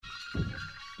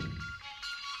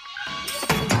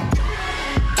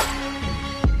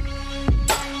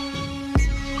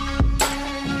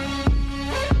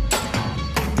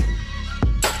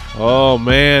Oh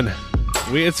man,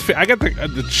 I got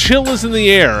the chill is in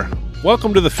the air.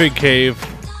 Welcome to the Fig Cave.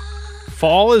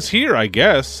 Fall is here, I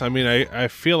guess. I mean, I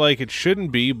feel like it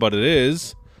shouldn't be, but it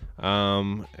is.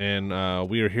 And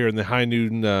we are here in the High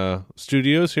Noon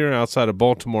studios here outside of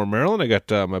Baltimore, Maryland. I got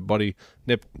my buddy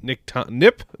Nip Thompson.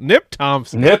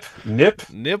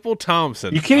 Nipple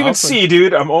Thompson. You can't even see,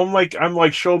 dude. I'm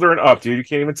like shouldering up, dude. You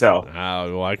can't even tell.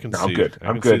 Oh, well, I can No, see. I'm good. I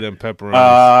can good. see them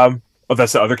pepperonis. Oh,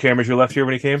 that's the other cameras you left here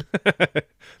when you came.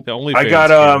 The only I got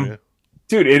camera.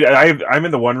 Dude. I'm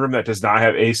in the one room that does not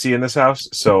have AC in this house,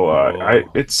 so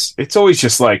it's always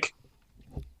just like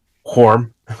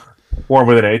warm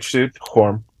with an H, dude.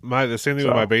 Warm. The same thing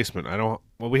with my basement.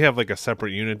 We have like a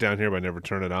separate unit down here, but I never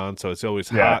turn it on, so it's always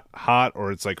hot,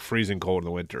 or it's like freezing cold in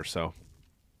the winter. So,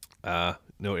 no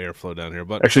airflow down here.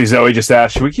 But actually, Zoe just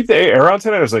asked, "Should we keep the air on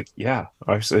tonight?" I was like, "Yeah,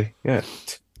 obviously, yeah."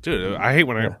 Dude, I hate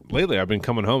lately I've been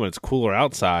coming home and it's cooler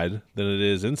outside than it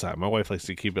is inside. My wife likes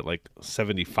to keep it like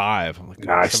 75. I'm like,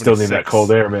 I still need that cold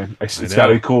air, man. It's got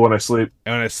to be cool when I sleep.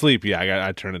 And when I sleep,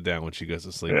 I turn it down when she goes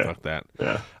to sleep. Yeah. Fuck that.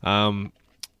 Yeah.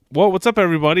 Well, what's up,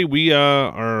 everybody? We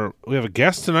have a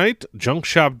guest tonight. Junk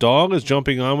Shop Dog is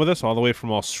jumping on with us all the way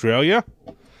from Australia.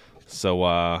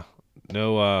 So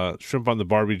no shrimp on the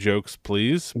Barbie jokes,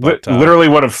 please. But literally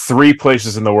one of 3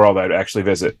 places in the world I'd actually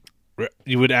visit.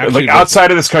 You would actually outside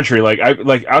of this country,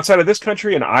 outside of this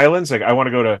country and islands. Like I want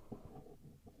to go to,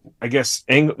 I guess,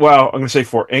 I'm going to say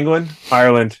 4: England,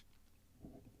 Ireland,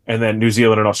 and then New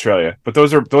Zealand and Australia. But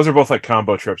those are both like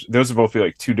combo trips. Those would both be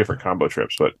like 2 different combo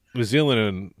trips. But New Zealand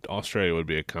and Australia would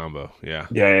be a combo. Yeah,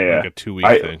 yeah. Like a 2-week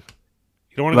thing.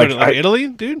 You don't want to go to Italy,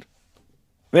 dude?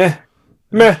 Meh.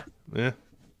 Yeah. Meh.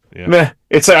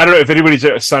 It's like, I don't know if anybody's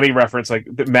a Sunny reference. Like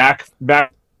Mac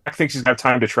thinks he's got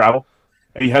time to travel.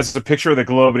 And he has a picture of the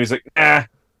globe, and he's like, nah,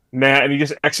 and he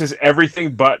just X's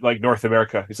everything but like North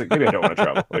America. He's like, maybe I don't want to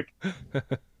travel. Like,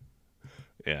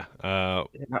 yeah,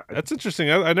 that's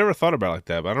interesting. I never thought about it like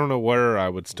that, but I don't know where I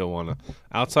would still want to.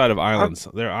 Outside of islands,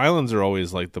 islands are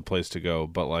always like the place to go.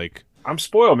 But like, I'm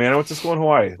spoiled, man. I went to school in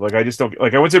Hawaii. Like, I just don't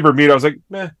like. I went to Bermuda. I was like,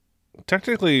 meh.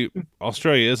 Technically,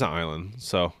 Australia is an island.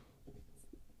 So,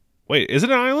 wait, is it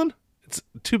an island? It's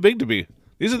too big to be.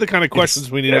 These are the kind of questions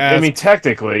we need to ask. I mean,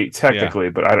 technically,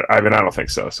 but I don't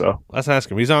think so. So let's ask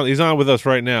him. He's on with us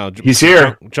right now. He's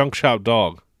here. Junk Shop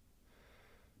Dog.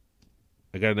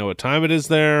 I gotta know what time it is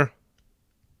there,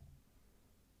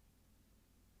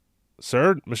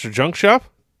 sir, Mr. Junk Shop.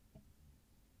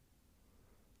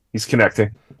 He's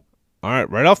connecting. All right,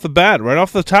 right off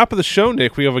the top of the show,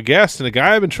 Nick, we have a guest and a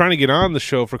guy I've been trying to get on the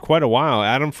show for quite a while.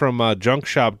 Adam from Junk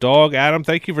Shop Dog. Adam,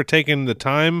 thank you for taking the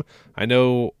time. I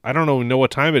don't know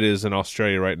what time it is in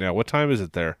Australia right now. What time is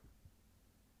it there?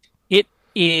 It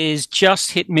is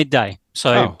just hit midday,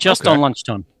 so just on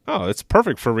lunchtime. Oh, it's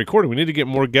perfect for recording. We need to get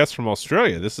more guests from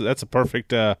Australia. That's a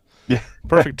perfect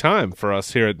perfect time for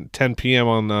us here at 10 p.m.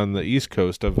 on the East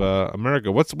Coast of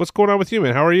America. What's going on with you,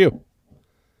 man? How are you?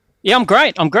 Yeah, I'm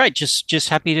great. Just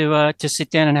happy to sit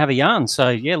down and have a yarn. So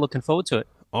yeah, looking forward to it.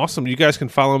 Awesome. You guys can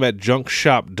follow him at Junk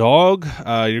Shop Dog.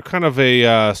 You're kind of a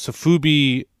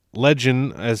Sofubi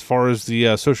legend as far as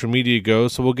the social media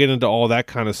goes, so we'll get into all that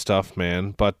kind of stuff,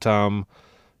 man. But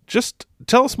just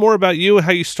tell us more about you,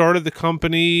 how you started the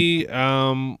company.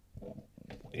 You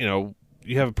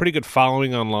have a pretty good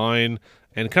following online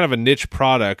and kind of a niche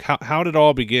product. How did it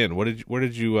all begin? Where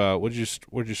did you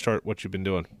start what you've been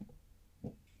doing?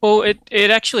 Well,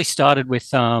 it actually started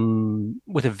with a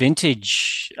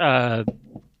vintage.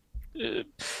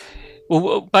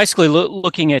 Basically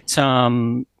looking at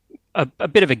a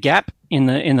bit of a gap in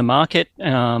the market,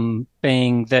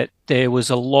 being that there was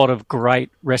a lot of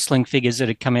great wrestling figures that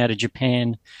had come out of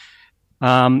Japan.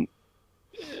 I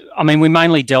mean, we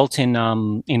mainly dealt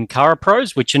in Kara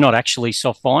Pros, which are not actually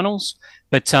soft vinyls,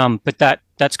 but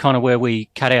that's kind of where we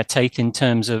cut our teeth in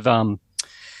terms of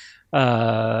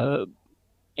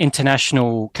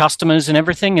international customers and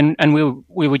everything, and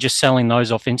we were just selling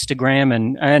those off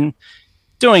Instagram and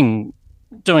doing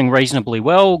reasonably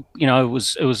well. You know, it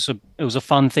was a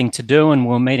fun thing to do, and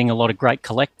we were meeting a lot of great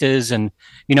collectors, and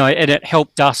you know, it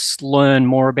helped us learn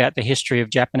more about the history of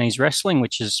Japanese wrestling,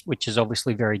 which is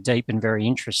obviously very deep and very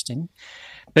interesting.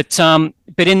 But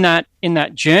in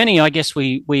that journey, I guess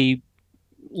we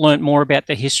learned more about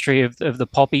the history of the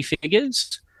Poppy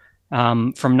figures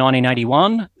from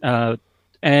 1981.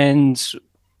 And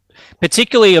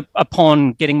particularly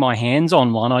upon getting my hands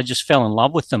on one, I just fell in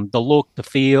love with them. The look, the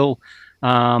feel,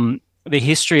 the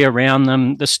history around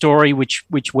them, the story, which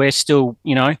we're still,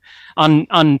 you know,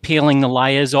 unpeeling the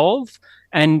layers of.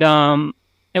 And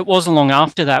it wasn't long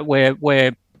after that where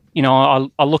you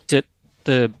know, I looked at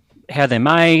how they're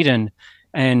made and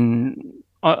where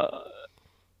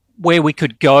we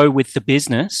could go with the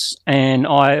business. And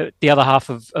the other half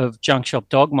of Junk Shop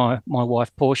Dog, my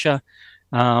wife Portia,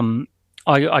 I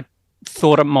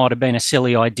thought it might have been a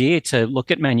silly idea to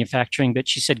look at manufacturing, but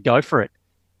she said go for it.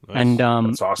 Nice. And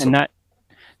That's awesome. And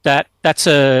that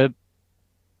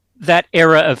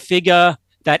era of figure,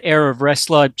 that era of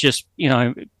wrestler, just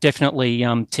definitely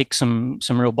tick some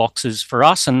real boxes for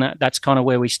us, and that's kind of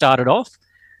where we started off.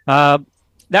 I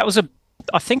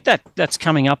think that's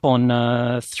coming up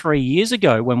on 3 years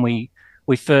ago when we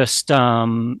first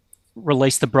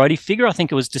released the Brody figure. I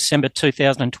think it was December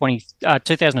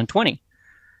 2020.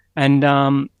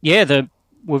 And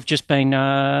we've just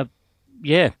been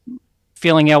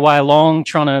feeling our way along,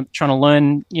 trying to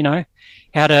learn,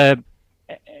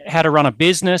 how to run a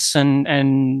business,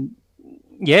 and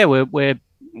we're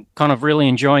kind of really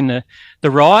enjoying the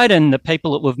ride and the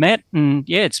people that we've met, and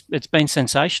it's been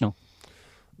sensational.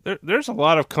 There's a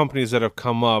lot of companies that have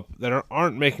come up that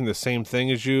aren't making the same thing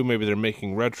as you. Maybe they're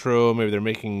making retro, maybe they're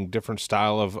making different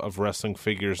style of wrestling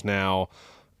figures now.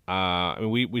 I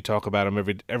mean, we talk about them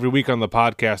every week on the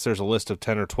podcast. There's a list of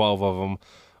 10 or 12 of them.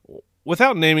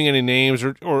 Without naming any names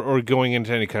or going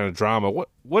into any kind of drama,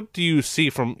 what do you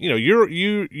see from,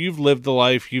 you've lived the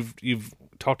life, you've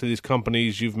talked to these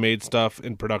companies, you've made stuff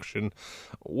in production.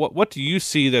 What do you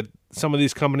see that some of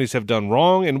these companies have done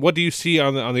wrong, and what do you see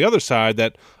on the other side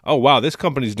that, oh wow, this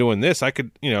company's doing this? I could,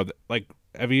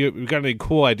 have you got any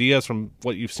cool ideas from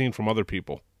what you've seen from other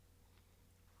people?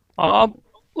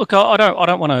 Look, I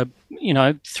don't want to,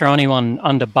 throw anyone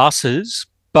under buses,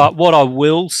 but what I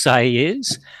will say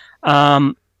is,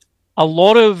 a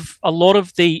lot of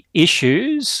the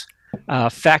issues,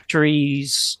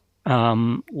 factories,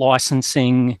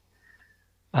 licensing,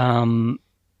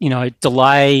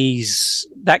 delays,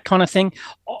 that kind of thing,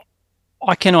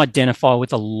 I can identify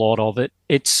with a lot of it.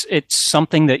 It's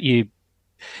something that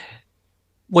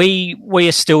we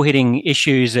are still hitting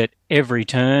issues at every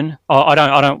turn. I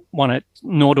don't want it,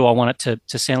 nor do I want it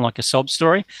to sound like a sob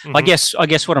story. Mm-hmm. I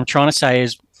guess what I'm trying to say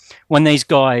is, when these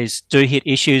guys do hit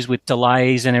issues with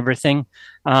delays and everything,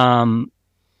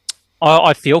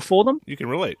 I feel for them. You can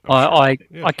relate. I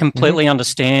completely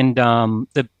understand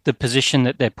the position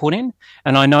that they're put in,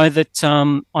 and I know that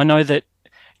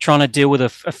trying to deal with a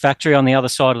factory on the other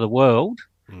side of the world,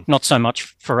 not so much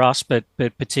for us, but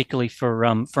particularly for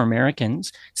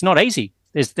Americans, it's not easy.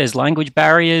 There's language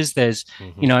barriers. There's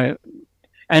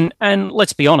and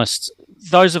let's be honest,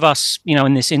 those of us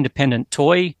in this independent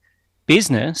toy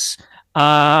business,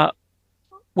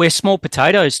 we're small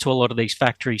potatoes to a lot of these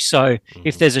factories. So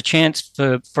if there's a chance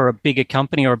for a bigger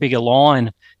company or a bigger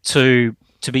line to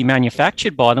be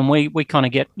manufactured by them, we kind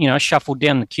of get shuffled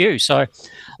down the queue. So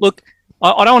look,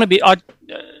 I don't want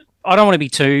to be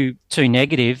too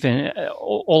negative, and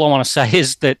all I want to say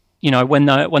is that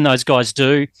when those guys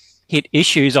do hit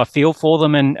issues, I feel for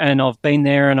them, and I've been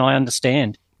there and I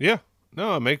understand. Yeah,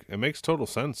 no, it makes total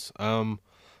sense.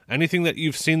 Anything that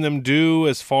you've seen them do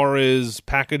as far as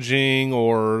packaging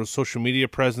or social media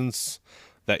presence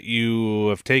that you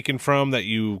have taken from, that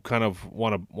you kind of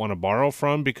want to borrow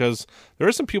from? Because there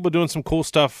are some people doing some cool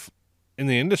stuff in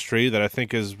the industry that I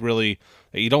think is really,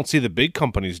 that you don't see the big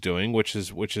companies doing, which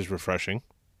is refreshing.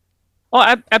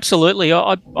 Oh, absolutely.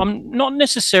 I'm not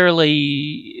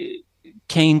necessarily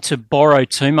keen to borrow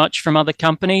too much from other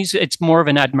companies. It's more of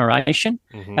an admiration,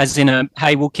 as in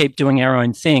hey, we'll keep doing our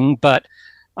own thing, but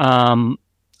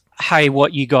hey,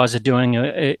 what you guys are doing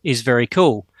is very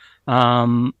cool.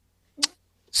 So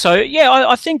yeah,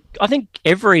 I think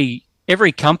every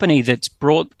company that's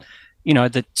brought,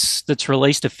 that's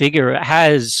released a figure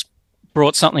has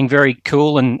brought something very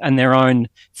cool and their own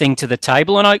thing to the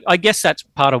table. And I guess that's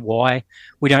part of why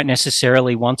we don't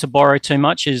necessarily want to borrow too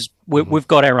much, is we've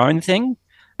got our own thing.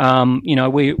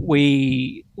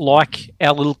 We like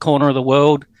our little corner of the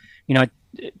world,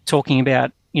 talking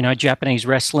about, Japanese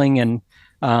wrestling, and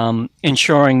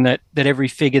ensuring that every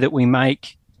figure that we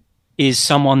make is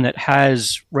someone that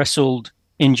has wrestled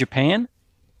in Japan.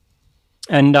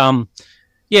 And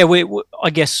we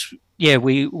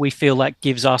feel that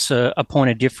gives us a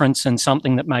point of difference and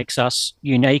something that makes us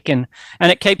unique, and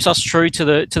it keeps us true to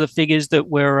the figures that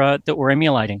we're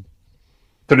emulating.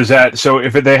 So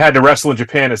if they had to wrestle in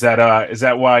Japan, is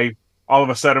that why all of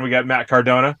a sudden we got Matt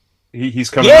Cardona? He's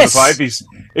coming down the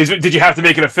pipe. Did you have to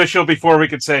make it official before we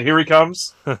could say here he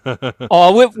comes?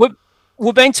 Oh,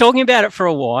 we've been talking about it for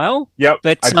a while. Yep.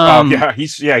 But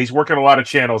he's working a lot of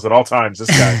channels at all times. This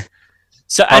guy.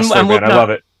 So I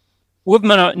love it. We've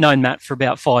known Matt for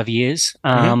about 5 years,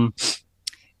 and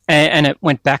it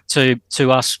went back to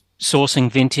us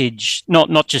sourcing vintage,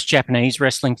 not just Japanese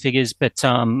wrestling figures, but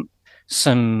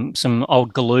some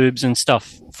old Galoobs and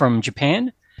stuff from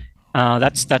Japan.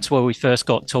 That's where we first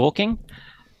got talking.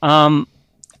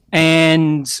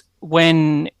 And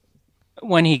when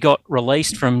he got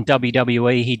released from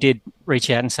WWE, he did reach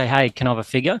out and say, "Hey, can I have a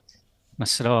figure?" I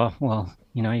said, "Oh, well,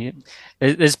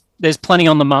 there's plenty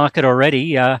on the market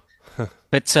already,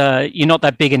 but you're not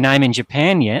that big a name in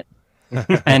Japan yet."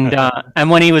 And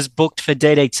when he was booked for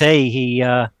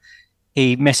DDT,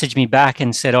 he messaged me back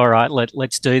and said, "All right,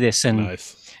 let's do this." And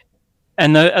Nice.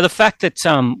 and the fact that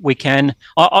we can,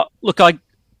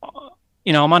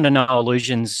 I'm under no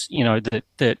illusions,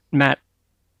 that Matt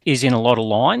is in a lot of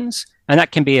lines, and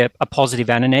that can be a positive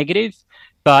and a negative.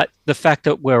 But the fact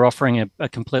that we're offering a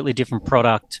completely different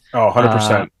product,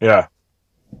 100%, yeah.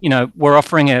 We're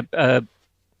offering an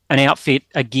outfit,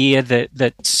 a gear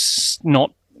that's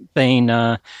not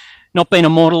been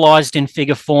immortalized in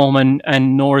figure form,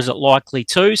 and nor is it likely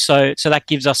to. So that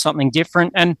gives us something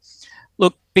different. And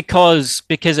look, because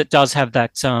it does have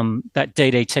that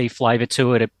DDT flavor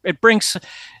to it, it brings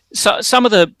some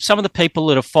of the people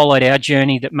that have followed our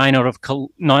journey that may not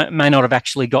have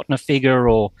actually gotten a figure,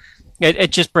 or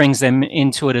it just brings them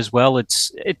into it as well.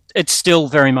 It's still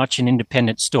very much an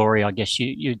independent story, I guess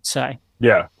you'd say.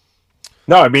 Yeah.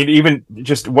 No, I mean, even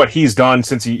just what he's done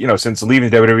since since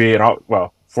leaving WWE and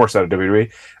forced out of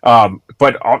WWE.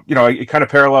 But it kind of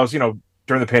parallels, during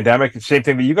the pandemic, the same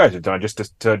thing that you guys have done,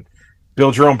 just to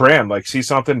build your own brand, like see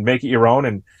something, make it your own,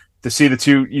 and to see the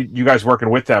two you guys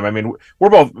working with them. I mean,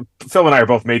 Phil and I are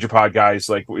both Major Pod guys.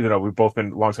 Like, we've both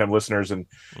been longtime listeners, and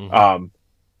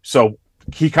so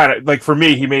he kind of, like, for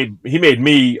me, he made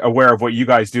me aware of what you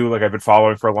guys do. Like, I've been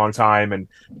following for a long time, and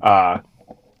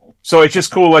so it's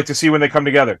just cool, like, to see when they come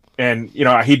together. And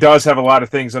he does have a lot of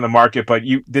things on the market, but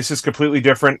this is completely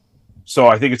different. So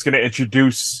I think it's going to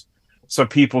introduce some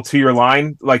people to your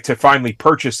line, like, to finally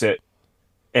purchase it.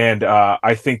 And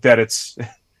I think that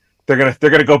they're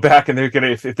gonna go back, and they're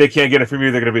gonna, if they can't get it from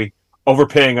you, they're gonna be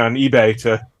overpaying on eBay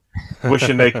to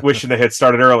wishing they had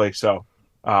started early. So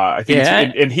I think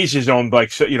and he's his own,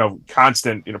 like,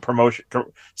 constant promotion,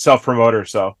 self promoter.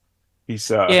 So he's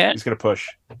gonna push.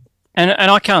 And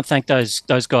I can't thank those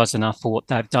guys enough for what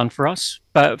they've done for us.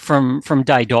 But from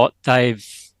day dot, they've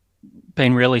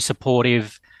been really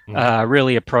supportive,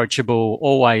 really approachable,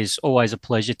 always a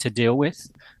pleasure to deal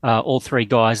with. All three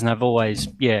guys, and they've always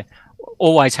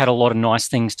had a lot of nice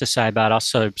things to say about us.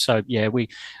 So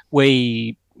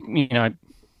we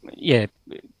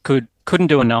couldn't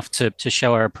do enough to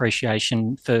show our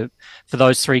appreciation for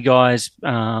those three guys,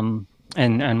 and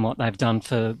what they've done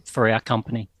for our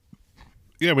company.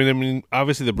 Yeah, I mean,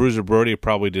 obviously the Bruiser Brody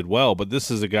probably did well, but this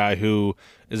is a guy who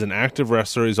is an active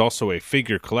wrestler. He's also a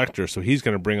figure collector, so he's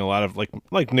going to bring a lot of,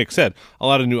 like Nick said, a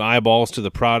lot of new eyeballs to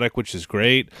the product, which is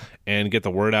great, and get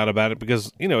the word out about it,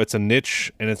 because it's a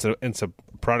niche, and it's a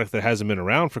product that hasn't been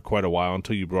around for quite a while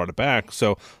until you brought it back.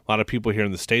 So a lot of people here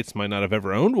in the States might not have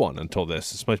ever owned one until this.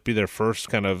 This might be their first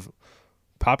kind of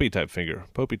Popey type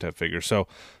figure. So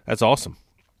that's awesome.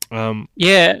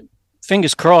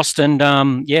 Fingers crossed, and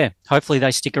hopefully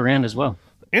they stick around as well.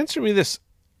 Answer me this.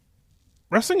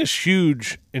 Wrestling is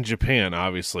huge in Japan,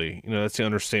 obviously. That's the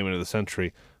understatement of the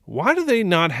century. Why do they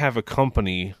not have a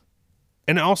company?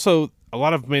 And also, a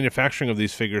lot of manufacturing of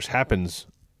these figures happens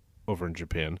over in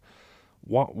Japan.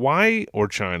 Why, or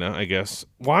China, I guess.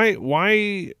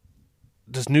 Why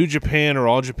does New Japan or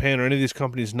All Japan or any of these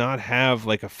companies not have,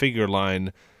 like, a figure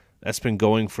line that's been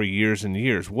going for years and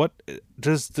years? What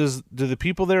do the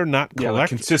people there not collect? Like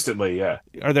consistently? Yeah.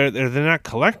 Are they not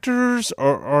collectors,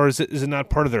 or is it not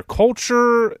part of their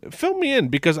culture? Fill me in,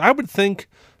 because I would think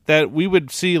that we would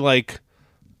see, like,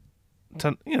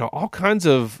 all kinds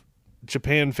of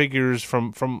Japan figures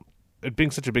from it being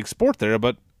such a big sport there,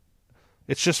 but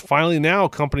it's just finally now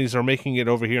companies are making it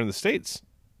over here in the States.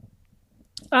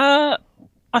 I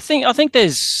think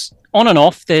there's, on and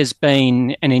off, there's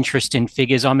been an interest in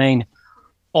figures. I mean,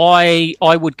 I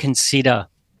would consider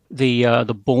the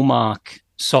Bullmark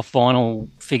soft vinyl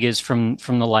figures from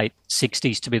the late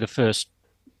 60s to be the first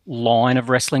line of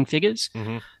wrestling figures.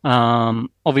 Mm-hmm.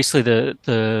 Obviously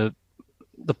the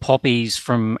poppies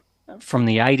from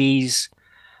the 80s,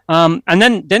 and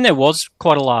then there was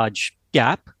quite a large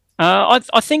gap. I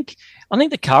think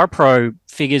the CaraPro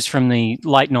figures from the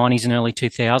late 90s and early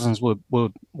 2000s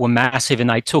were massive, and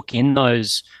they took in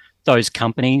those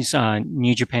companies,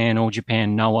 New Japan, All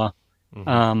Japan, Noah.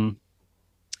 Mm-hmm.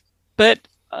 But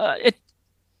I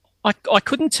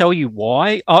couldn't tell you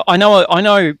why. I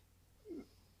know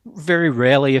very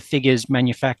rarely are figures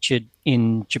manufactured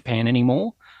in Japan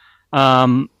anymore.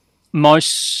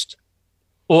 Most,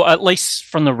 or at least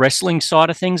from the wrestling side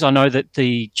of things, I know that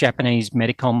the Japanese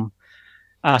Medicom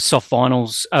soft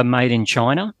vinyls are made in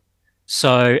China.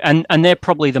 So, and they're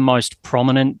probably the most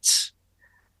prominent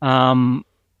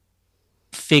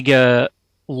figure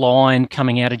line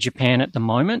coming out of Japan at the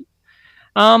moment.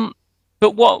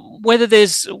 But whether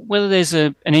there's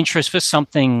an interest for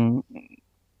something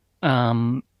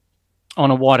on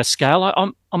a wider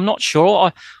scale, I'm not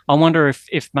sure. I wonder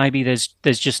if maybe there's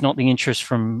just not the interest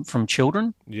from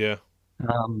children. Yeah.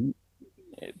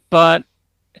 But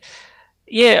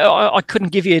yeah, I couldn't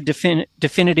give you a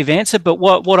definitive answer. But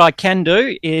what I can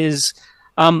do is,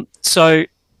 so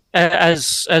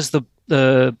as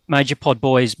the Major Pod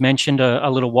boys mentioned a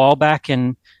little while back,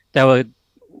 and they were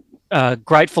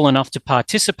grateful enough to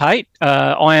participate.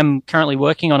 I am currently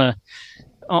working on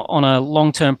a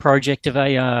long-term project of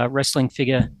a wrestling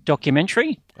figure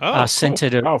documentary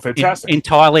centered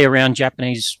entirely around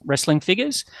Japanese wrestling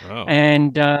figures. Oh.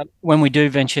 And when we do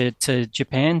venture to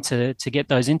Japan to get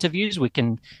those interviews, we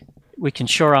can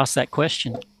sure ask that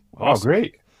question. Oh,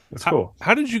 great. That's cool.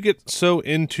 How did you get so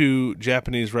into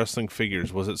Japanese wrestling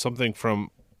figures? Was it something from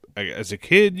as a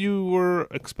kid you were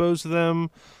exposed to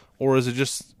them, or is it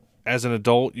just as an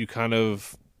adult you kind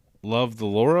of love the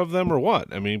lore of them, or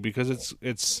what? I mean, because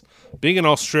it's being in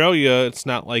Australia, it's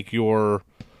not like you're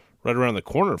right around the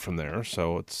corner from there,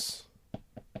 so it's...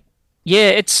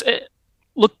 Yeah, it's...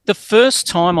 look, the first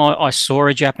time I saw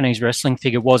a Japanese wrestling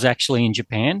figure was actually in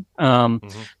Japan.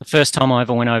 The first time I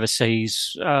ever went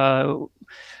overseas, I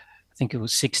think it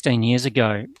was 16 years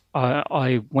ago,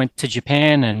 I went to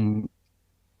Japan and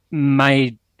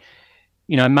made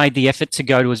the effort to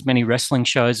go to as many wrestling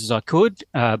shows as I could.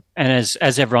 And as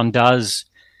everyone does,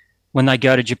 when they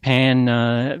go to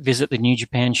Japan, visit the New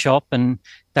Japan shop, and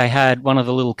they had one of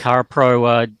the little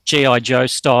CaraPro G.I. Joe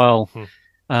style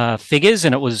figures,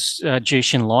 and it was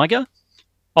Jushin Liger.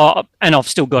 And I've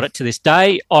still got it to this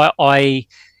day.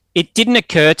 It didn't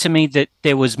occur to me that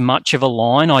there was much of a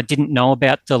line. I didn't know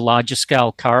about the larger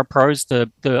scale CaraPros.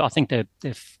 I think they're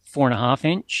 4.5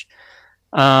 inch.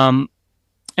 And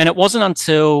it wasn't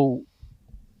until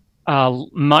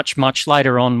much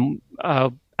later on,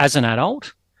 as an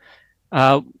adult,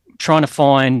 trying to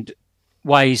find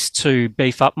ways to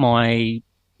beef up my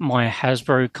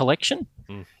Hasbro collection,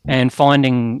 and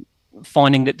finding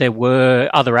that there were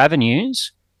other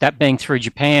avenues, that being through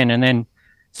Japan, and then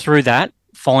through that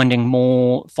finding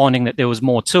that there was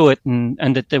more to it,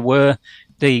 and that there were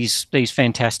these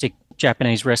fantastic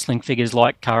Japanese wrestling figures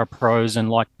like CaraPros and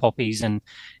like Poppies and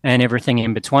everything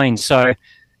in between. So,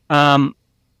 and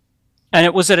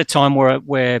it was at a time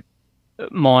where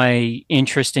my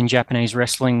interest in Japanese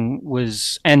wrestling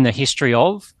and the history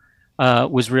of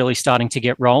was really starting to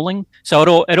get rolling.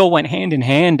 So it all went hand in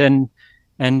hand, and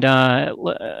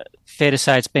fair to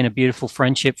say it's been a beautiful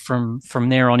friendship from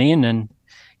there on in. And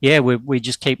yeah, we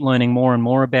just keep learning more and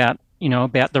more about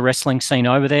the wrestling scene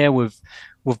over there. We've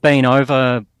been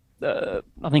over.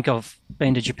 I think I've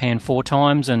been to Japan 4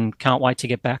 times and can't wait to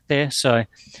get back there. So,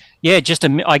 yeah,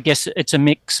 I guess it's a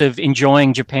mix of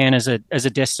enjoying Japan as a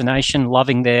destination,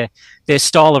 loving their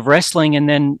style of wrestling, and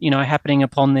then happening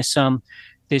upon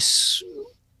this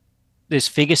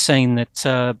figure scene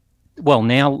that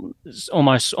now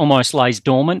almost lays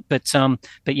dormant, but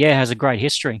yeah, has a great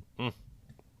history.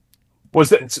 Was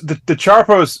the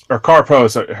CaraPros or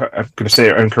CaraPros? I'm going to say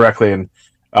it incorrectly, and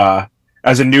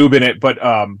as a noob in it, but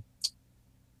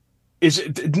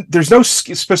there's no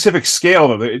specific scale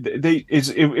though.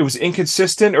 It was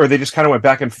inconsistent, or they just kind of went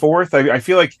back and forth. I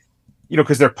feel like,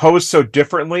 because they're posed so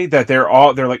differently that they're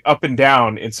like up and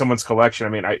down in someone's collection. I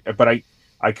mean,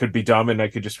 I could be dumb and I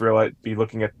could just be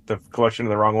looking at the collection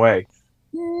the wrong way.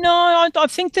 No, I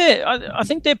think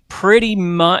they're pretty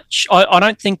much. I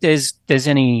don't think there's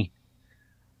any.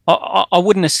 I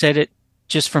wouldn't have said it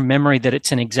just from memory that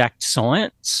it's an exact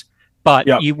science. But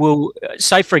you will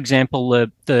say, for example,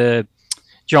 the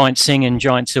Giant Singh and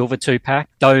Giant Silver 2-pack.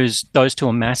 Those two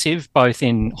are massive, both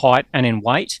in height and in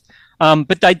weight.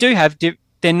 But they do have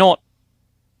they're not.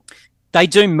 They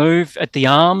do move at the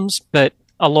arms, but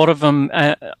a lot of them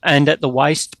and at the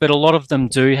waist. But a lot of them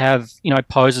do have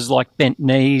poses like bent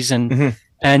knees and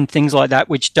things like that,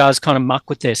 which does kind of muck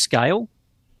with their scale.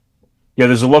 Yeah,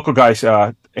 there's a local guy.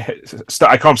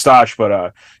 I call him Stash,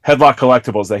 but Headlock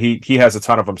Collectibles. That he has a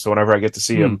ton of them. So whenever I get to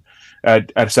see him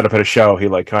at a setup at a show, he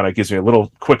like kind of gives me a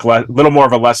little more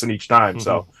of a lesson each time.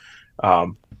 So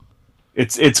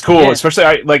it's cool,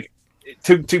 especially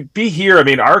to be here. I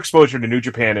mean, our exposure to New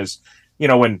Japan is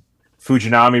when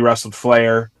Fujinami wrestled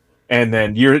Flair, and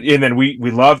then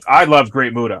I loved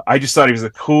Great Muta. I just thought he was the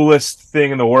coolest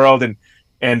thing in the world,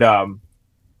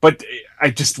 but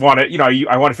I just want to,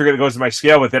 I want to figure that goes to my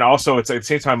scale. But then also, it's at the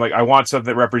same time, like I want something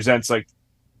that represents like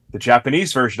the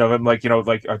Japanese version of him, like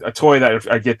like a toy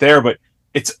that I get there, but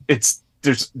it's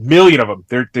there's a million of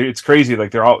them. It's crazy.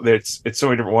 Like they're all it's so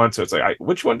many different ones. So it's like,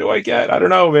 which one do I get? I don't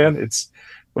know, man. It's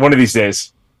one of these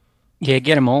days. Yeah,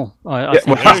 get them all. I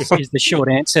think is the short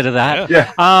answer to that.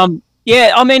 Yeah.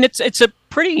 Yeah. I mean, it's a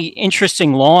pretty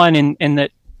interesting line in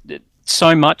that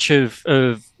so much of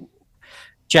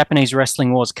Japanese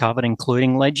wrestling was covered,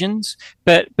 including legends.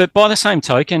 But by the same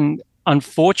token,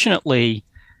 unfortunately,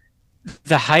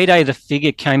 the heyday of the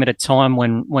figure came at a time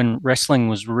when wrestling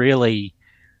was really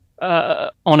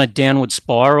on a downward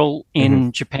spiral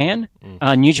in Japan.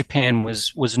 New Japan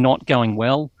was not going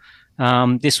well.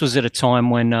 This was at a time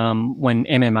when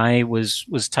MMA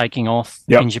was taking off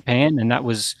in Japan, and that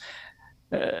was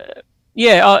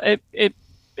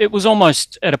it was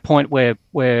almost at a point where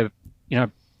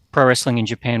pro wrestling in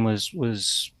Japan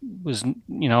was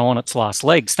on its last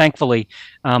legs. Thankfully,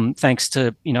 thanks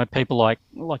to people like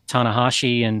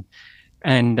Tanahashi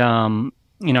and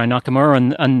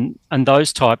Nakamura and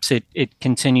those types, it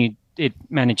continued. It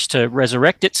managed to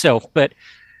resurrect itself. But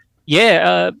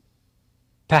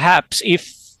perhaps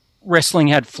if wrestling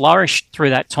had flourished through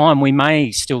that time, we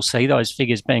may still see those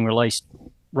figures being released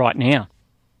right now.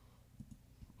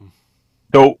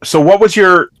 So what was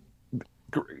your,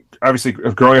 obviously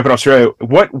growing up in Australia,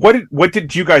 what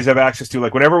did you guys have access to?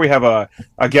 Like whenever we have a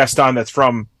guest on that's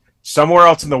from somewhere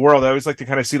else in the world, I always like to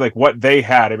kind of see like what they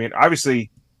had. I mean, obviously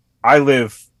I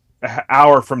live an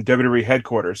hour from WWE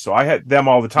headquarters, so I had them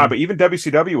all the time, but even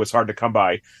WCW was hard to come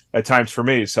by at times for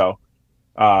me. So,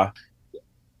 what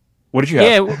did you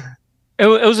have? Yeah, it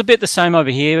was a bit the same over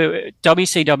here.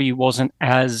 WCW wasn't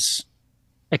as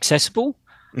accessible.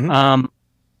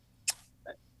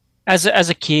 As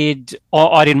a kid,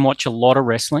 I didn't watch a lot of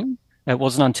wrestling. It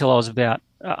wasn't until I was about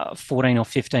 14 or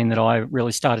 15 that I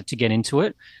really started to get into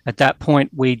it. At that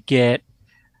point, we'd get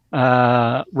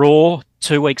Raw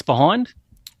 2 weeks behind.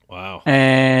 Wow.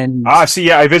 And I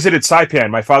visited Saipan.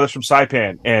 My father's from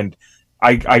Saipan, and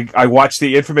I watched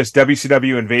the infamous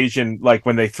WCW invasion, like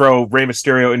when they throw Rey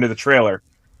Mysterio into the trailer.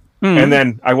 And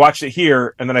then I watched it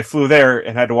here, and then I flew there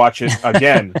and had to watch it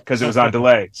again because it was on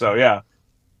delay. So yeah.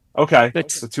 Okay,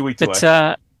 it's a 2-week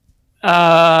delay.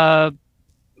 But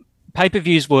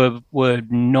pay-per-views were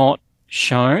not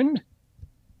shown.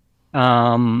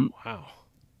 Wow.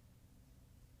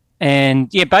 And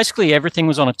yeah, basically everything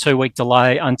was on a 2-week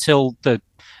delay until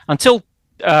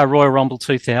Royal Rumble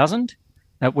 2000,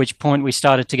 at which point we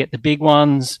started to get the big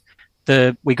ones.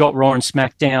 We got Raw and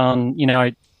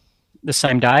SmackDown, the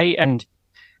same day.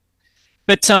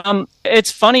 But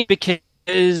it's funny because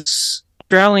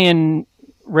Australian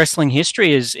wrestling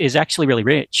history is actually really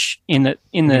rich. In the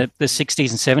 60s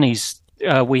and 70s,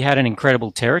 we had an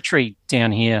incredible territory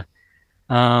down here,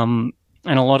 and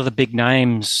a lot of the big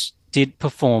names did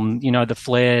perform. The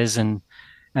Flairs and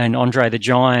Andre the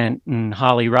Giant and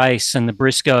Harley Race and the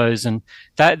Briscoes, and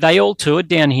they all toured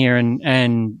down here,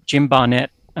 and Jim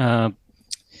Barnett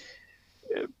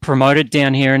promoted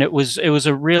down here, and it was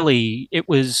a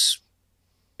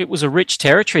rich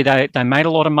territory. They made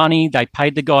a lot of money. They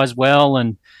paid the guys well,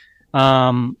 and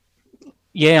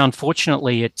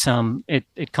unfortunately, it kind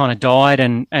of died,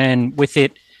 and with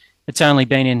it, it's only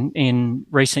been in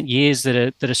recent years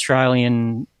that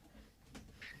Australian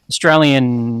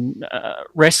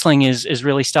wrestling is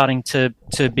really starting to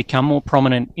become more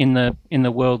prominent in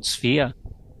the world sphere.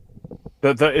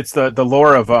 It's the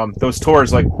lore of those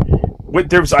tours, like.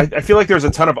 I feel like there's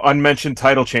a ton of unmentioned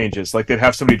title changes. Like they'd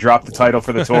have somebody drop the title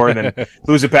for the tour and then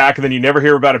lose it back, and then you never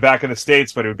hear about it back in the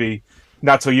States. But it would be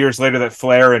not till years later that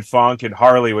Flair and Funk and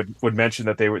Harley would mention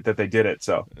that they did it.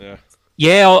 So I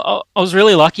was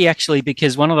really lucky actually,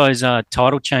 because one of those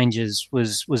title changes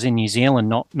was in New Zealand,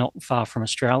 not far from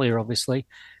Australia, obviously,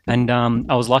 and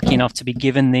I was lucky enough to be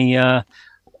given the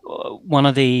one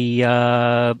of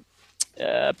the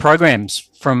programs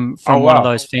from one of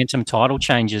those phantom title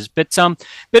changes, but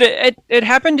it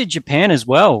happened in Japan as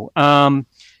well.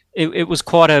 It was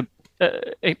quite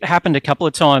it happened a couple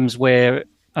of times where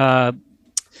Baba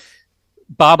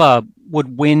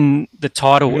would win the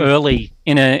title early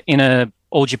in a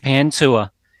All Japan tour,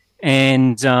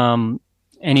 and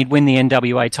he'd win the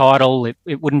NWA title.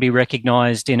 It wouldn't be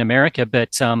recognized in America,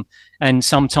 but and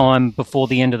sometime before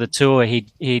the end of the tour,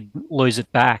 he'd lose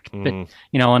it back, but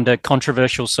under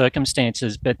controversial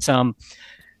circumstances. But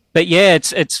yeah,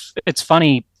 it's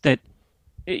funny that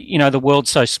the world's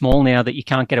so small now that you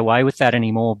can't get away with that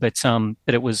anymore. But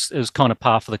it was kind of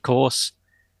par for the course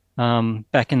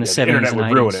back in the 70s and 80s.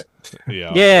 Would ruin it.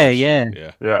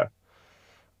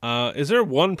 Yeah. Is there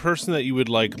one person that you would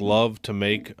love to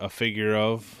make a figure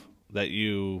of that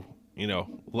you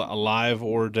alive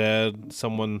or dead,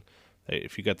 someone that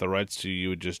if you got the rights to, you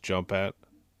would just jump at?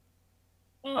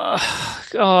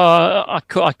 I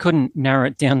couldn't narrow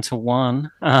it down to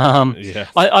one. Yeah.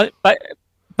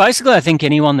 Basically, I think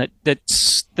anyone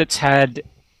that's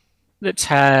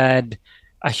had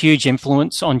a huge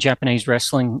influence on Japanese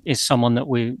wrestling is someone that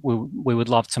we would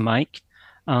love to make,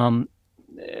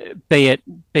 be it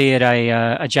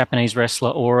a Japanese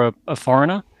wrestler or a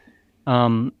foreigner.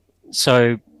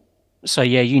 So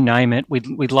yeah, you name it.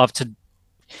 We'd love to,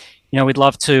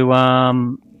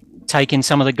 take in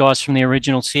some of the guys from the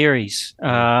original series.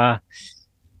 But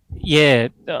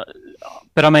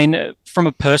I mean, from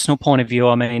a personal point of view,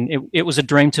 I mean, it was a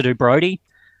dream to do Brody.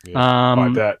 Yeah,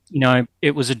 like that.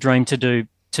 It was a dream to do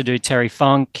Terry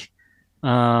Funk.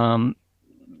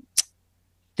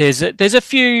 There's a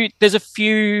few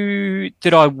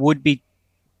that I would be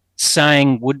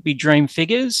saying would be dream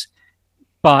figures,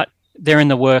 but they're in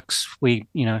the works. We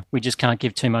just can't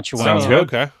give too much away. Sounds good.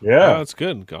 Okay. Yeah. Oh, that's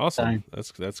good. Awesome.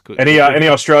 That's good. Any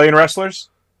Australian wrestlers?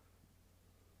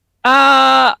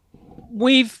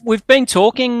 We've been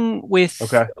talking with.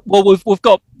 Okay. Well, we've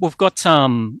got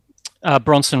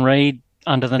Bronson Reed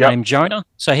under the name Jonah,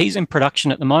 so he's in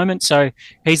production at the moment. So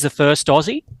he's the first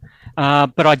Aussie,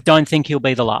 but I don't think he'll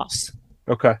be the last.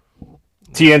 Okay.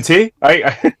 TNT?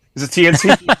 Is it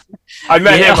TNT? I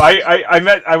met him.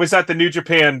 I was at the New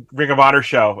Japan Ring of Honor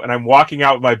show, and I'm walking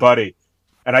out with my buddy,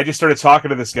 and I just started talking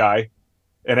to this guy,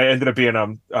 and it ended up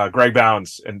being Greg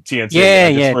Bounds and TNT.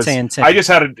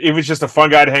 TNT. It was just a fun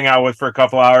guy to hang out with for a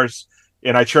couple hours,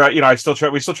 and we still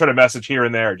try to message here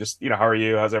and there, just how are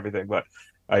you, how's everything, but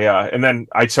and then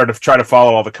I sort of try to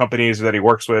follow all the companies that he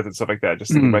works with and stuff like that,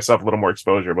 just to give myself a little more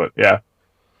exposure. But yeah,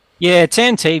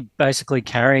 TNT basically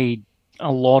carried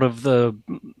a lot of the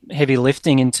heavy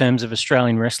lifting in terms of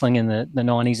Australian wrestling in the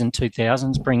 90s and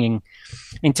 2000s, bringing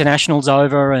internationals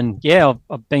over. And I've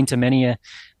been to many an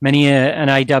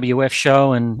AWF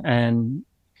show and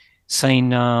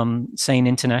seen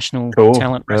international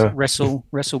talent wrestle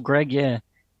Greg. Yeah.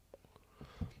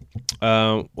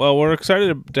 Well, we're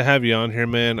excited to have you on here,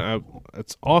 man.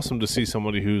 It's awesome to see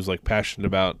somebody who's like passionate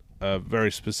about a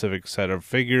very specific set of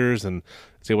figures and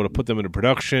is able to put them into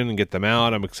production and get them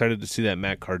out. I'm excited to see that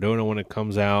Matt Cardona when it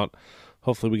comes out.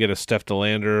 Hopefully we get a Steph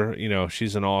DeLander.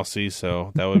 She's an Aussie,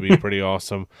 so that would be pretty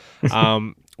awesome.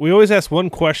 We always ask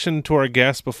one question to our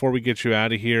guests before we get you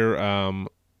out of here.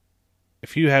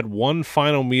 If you had one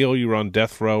final meal, you were on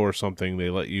death row or something, they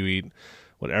let you eat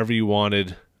whatever you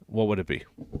wanted, what would it be?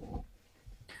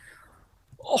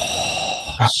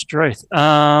 Oh, Struth.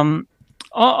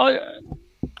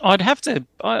 I'd have to,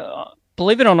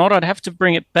 believe it or not, I'd have to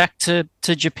bring it back to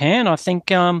Japan. I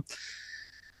think a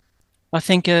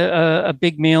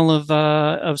big meal of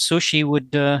sushi would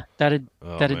that'd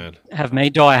have me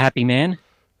die a happy man.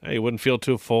 Hey, you wouldn't feel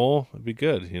too full. It'd be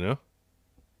good,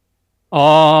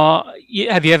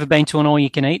 Have you ever been to an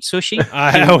all-you-can-eat sushi?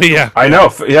 Yeah. I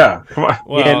know. Yeah, come on.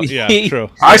 Well, yeah, true.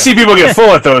 I see people get full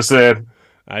at those.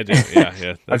 I do.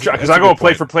 Yeah. Because I go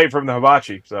plate for plate from the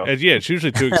hibachi. So it's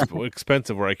usually too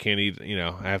expensive where I can't eat.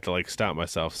 I have to stop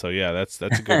myself. So yeah, that's a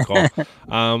good call.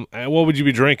 What would you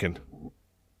be drinking?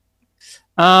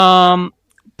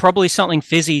 Probably something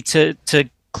fizzy to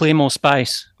clear more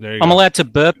space. I'm allowed to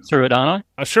burp through it, aren't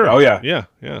I? Sure. Oh yeah. Yeah.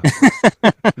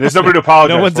 There's nobody to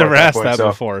apologize. No one's ever asked that so.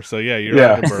 before. So yeah, you're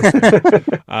allowed to burp.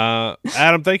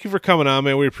 Adam, thank you for coming on,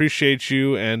 man. We appreciate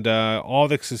you and all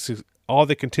the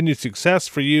continued success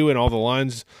for you and all the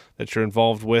lines that you're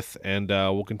involved with, and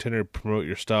we'll continue to promote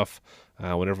your stuff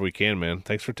whenever we can, man.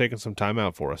 Thanks for taking some time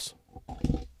out for us.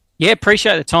 Yeah,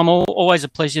 appreciate the time. Always a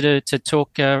pleasure to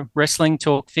talk wrestling,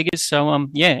 talk figures. So,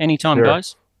 anytime, sure.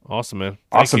 guys. Awesome, man.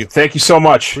 Thank you so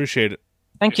much. Appreciate it.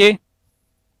 Thank you.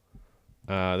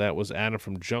 That was Adam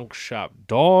from Junk Shop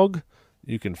Dog.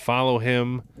 You can follow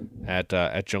him at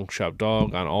Junk Shop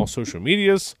Dog on all social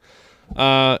medias.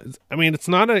 It's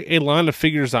not a line of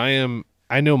figures I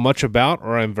know much about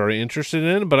or I'm very interested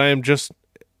in, but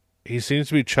he seems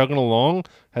to be chugging along,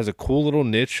 has a cool little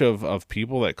niche of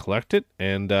people that collect it,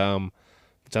 and it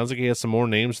sounds like he has some more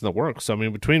names in the works. So,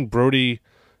 between Brody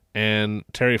and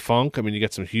Terry Funk, you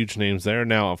get some huge names there.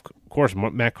 Now, of course,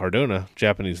 Matt Cardona,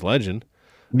 Japanese legend.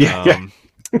 Yeah.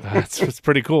 It's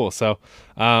pretty cool. So,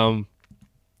 I've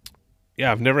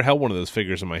never held one of those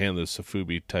figures in my hand, those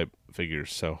Sofubi type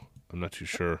figures, so I'm not too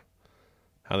sure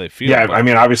how they feel. Yeah,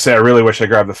 obviously, I really wish I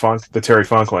grabbed the Terry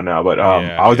Funk one now, but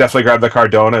I'll definitely grab the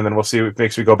Cardona, and then we'll see what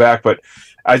makes me go back. But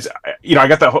I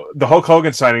got the Hulk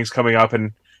Hogan signings coming up,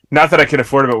 and not that I can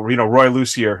afford it, but Roy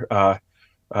Lucier,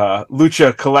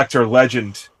 Lucha collector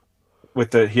legend,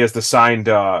 he has the signed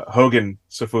Hogan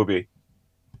Sofubi.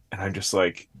 and I'm just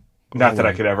like, not that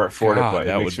I could ever afford it, but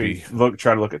that it makes would me be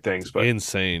try to look at things. But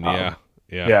insane. um,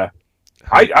 Yeah. yeah,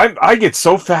 I get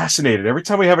so fascinated every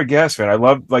time we have a guest, man. I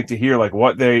love like to hear like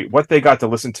what they got to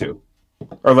listen to,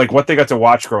 or like what they got to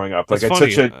watch growing up. Like That's it's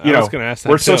funny. such a I was gonna ask that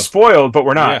we're so too. spoiled, but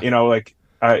we're not. Yeah. Like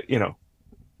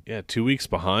Yeah, 2 weeks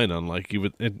behind on like you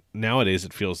would. Nowadays,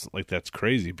 it feels like that's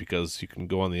crazy because you can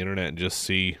go on the internet and just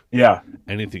see yeah.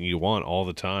 anything you want all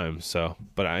the time. So,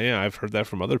 but I've heard that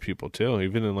from other people too.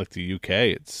 Even in like the UK,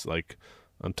 it's like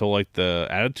until like the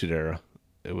Attitude Era,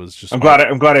 it was just. I'm glad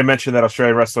I mentioned that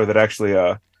Australian wrestler that actually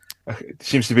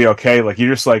seems to be okay. Like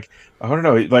you're just like, I don't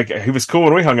know, like he was cool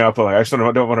when we hung out, but like I just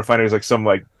don't want to find out he's like some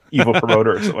like evil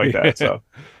promoter or something like that. So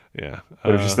yeah,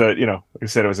 but it was just that, like I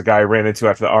said, it was a guy I ran into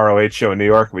after the ROH show in New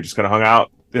York. We just kind of hung out,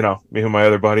 me and my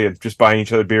other buddy, and just buying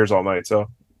each other beers all night. So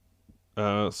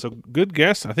so good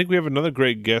guest. I think we have another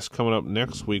great guest coming up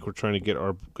next week. We're trying to get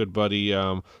our good buddy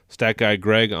Stat Guy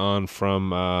Greg on from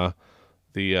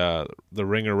the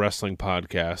Ringer Wrestling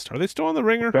podcast. Are they still on the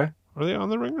Ringer? Okay. Are they on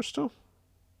the Ringer still?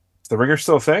 is the Ringer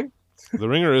still a thing? The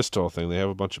Ringer is still a thing. They have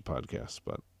a bunch of podcasts,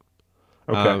 but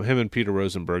Okay. him and Peter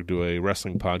Rosenberg do a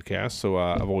wrestling podcast. So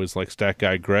I've always liked Stat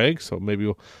Guy Greg. So maybe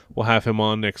we'll have him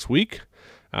on next week.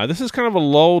 This is kind of a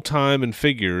low time in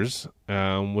figures,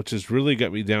 which has really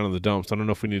got me down in the dumps. I don't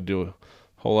know if we need to do a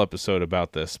whole episode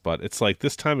about this, but it's like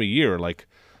this time of year, like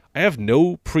I have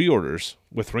no pre-orders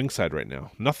with Ringside right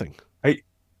now. Nothing.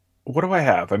 What do I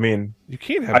have? I mean, You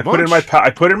can't have I put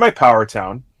in my Power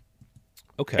Town.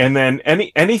 Okay. And then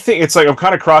anything, it's like I'm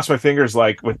kind of crossed my fingers,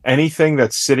 like with anything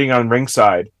that's sitting on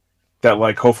Ringside, that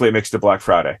like hopefully it makes it to Black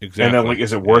Friday. Exactly. And then like,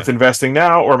 is it worth investing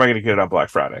now, or am I going to get it on Black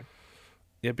Friday?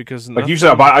 Yeah, because Like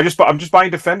usually I'm just buying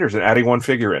Defenders and adding one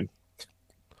figure in.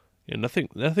 Yeah, nothing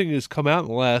has come out in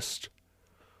the last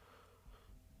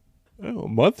a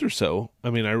month or so. I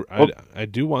mean, I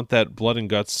do want that Blood and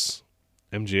Guts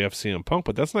MJF CM Punk,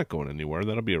 but that's not going anywhere.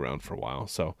 That'll be around for a while.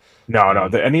 So No,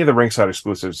 any of the Ringside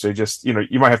exclusives, they just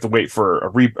you might have to wait for a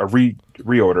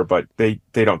reorder, but they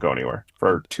don't go anywhere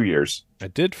for 2 years. I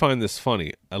did find this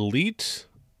funny. Elite,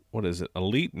 what is it?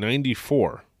 Elite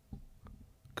 94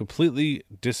 completely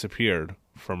disappeared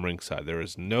from Ringside. There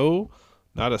is not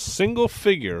a single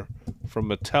figure from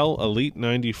Mattel Elite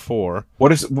 94.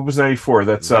 What was 94?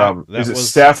 That's That is it was-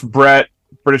 Steph, Brett,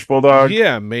 British Bulldog?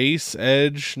 Yeah, Mace,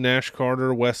 Edge, Nash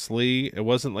Carter, Wes Lee. It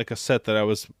wasn't like a set that I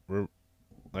was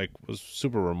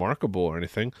super remarkable or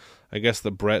anything. I guess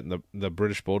the Brett and the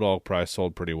British Bulldog probably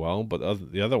sold pretty well,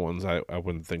 but the other ones I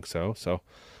wouldn't think so. So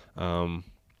I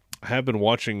have been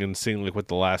watching and seeing like what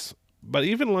the last, but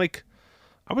even like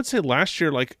I would say last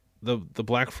year, like the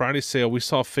Black Friday sale, we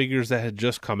saw figures that had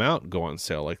just come out go on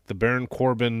sale, like the Baron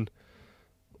Corbin.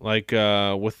 Like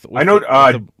with I know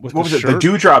with what was it? The shirt.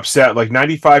 Dewdrop set, like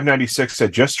 95, 96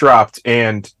 had just dropped,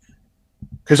 and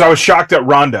because I was shocked at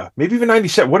Ronda, maybe even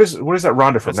 97. What is that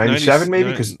Ronda from? That's 97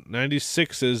 maybe? Because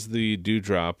 96 is the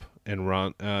Dewdrop and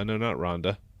no, not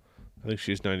Ronda. I think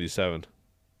she's 97.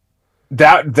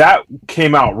 that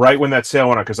came out right when that sale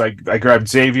went on. Because I grabbed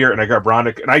Xavier and I grabbed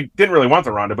Ronda, and I didn't really want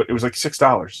the Ronda, but it was like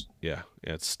 $6. Yeah,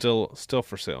 it's still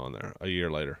for sale on there a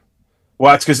year later.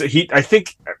 Well, that's because I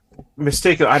think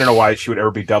mistaken. I don't know why she would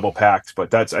ever be double packed,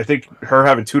 but I think her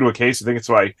having two to a case. I think it's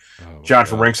why John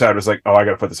from Ringside was like, "Oh, I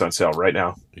got to put this on sale right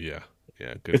now." Yeah,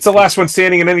 good. It's the last one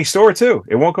standing in any store too.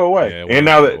 It won't go away. Yeah, and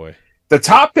now that the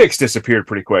top picks disappeared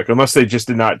pretty quick, unless they just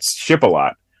did not ship a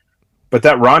lot. But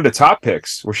that Ronda top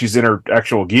picks, where she's in her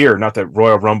actual gear, not that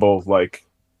Royal Rumble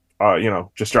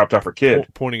just dropped off her kid,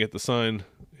 pointing at the sign.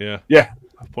 Yeah,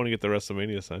 pointing at the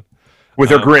WrestleMania sign with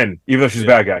her grin, even though she's a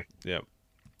bad guy. Yeah,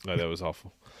 that was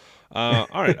awful. All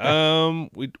right,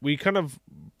 we kind of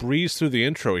breezed through the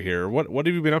intro here. What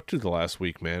have you been up to the last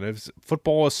week, man?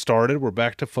 Football has started. We're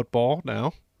back to football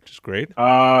now, which is great.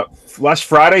 Last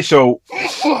Friday, so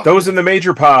those in the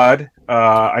major pod,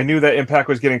 I knew that Impact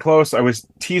was getting close. I was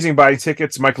teasing buying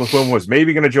tickets. Mike LaFleur was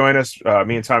maybe going to join us,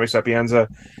 me and Tommy Sapienza.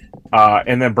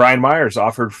 And then Brian Myers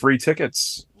offered free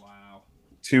tickets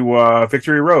to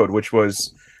Victory Road, which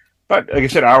was about, like I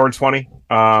said, an hour and 20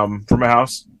 from my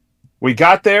house. We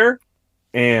got there,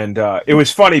 and it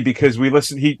was funny because we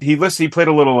listened. He played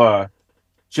a little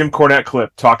Jim Cornette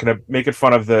clip making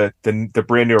fun of the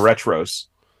brand new retros.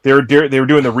 They were doing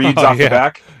the reads off the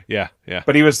back. Yeah.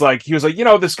 But he was like,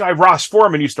 this guy Ross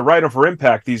Foreman used to write him for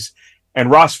Impact.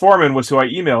 And Ross Foreman was who I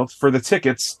emailed for the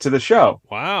tickets to the show.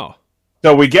 Wow.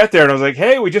 So we get there, and I was like,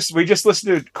 hey, we just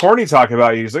listened to Corny talk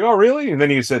about you. He's like, oh, really? And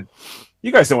then he said,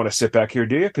 you guys don't want to sit back here,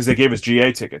 do you? Because they gave us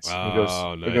GA tickets. Oh, he goes,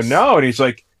 nice. I go, no. And he's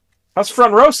like, how's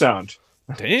front row sound?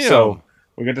 Damn. So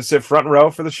We got to sit front row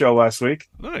for the show last week.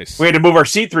 Nice. We had to move our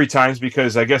seat 3 times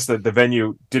because I guess the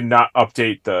venue did not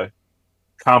update the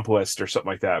comp list or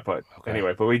something like that. But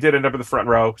anyway, we did end up in the front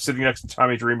row, sitting next to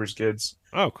Tommy Dreamer's kids.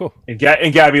 Oh, cool. And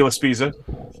Gabby Laspiza.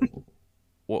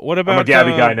 What about I'm a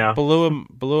Gabby guy now. Belua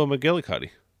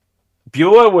McGillicuddy?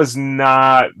 Beulah was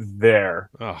not there.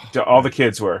 Oh, all the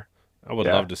kids were. I would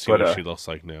love to see what she looks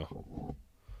like now.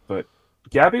 But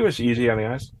Gabby was easy on the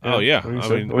eyes. Oh yeah,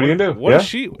 what are you gonna do? What is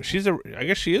she? I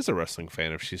guess she is a wrestling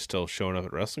fan if she's still showing up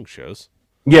at wrestling shows.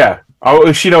 Yeah.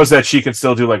 Oh, she knows that she can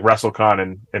still do like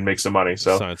WrestleCon and make some money.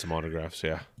 So sign some autographs.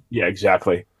 Yeah. Yeah,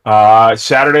 exactly.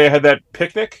 Saturday I had that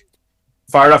picnic.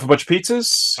 Fired off a bunch of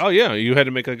pizzas. Oh yeah, you had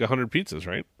to make like 100 pizzas,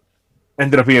 right?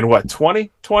 Ended up being what, 20?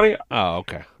 Oh,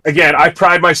 okay. Again, I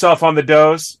pride myself on the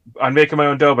doughs, on making my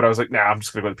own dough, but I was like, nah, I'm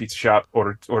just gonna go to the pizza shop,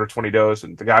 order 20 doughs,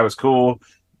 and the guy was cool.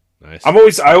 Nice.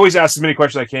 I always ask as many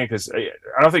questions as I can because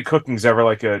I don't think cooking's ever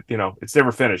like it's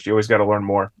never finished. You always got to learn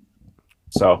more.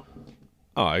 So,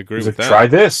 I agree with like, that. try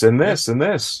this and this and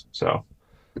this. So,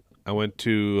 I went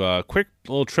to a quick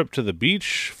little trip to the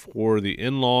beach for the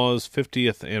in-laws'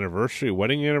 50th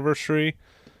wedding anniversary,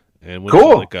 and went to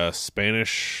like a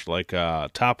Spanish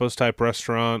tapas type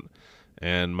restaurant.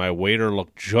 And my waiter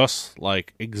looked just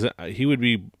like he would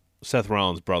be Seth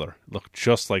Rollins' brother. Looked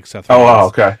just like Seth Rollins. Oh, wow,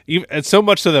 okay. And so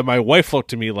much so that my wife looked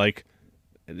to me like,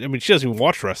 I mean, she doesn't even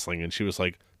watch wrestling, and she was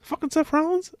like, "Fucking Seth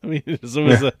Rollins." I mean, it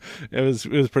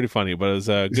was pretty funny, but it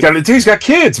was he's got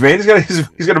kids, man.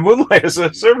 He's got a moonlight as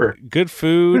a server. Good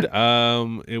food.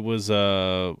 It was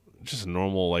just a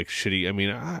normal like shitty. I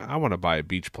mean, I want to buy a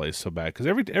beach place so bad because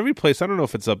every place, I don't know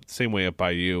if it's up the same way up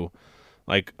by you.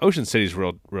 Like Ocean City's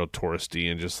real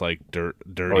touristy and just like dirty.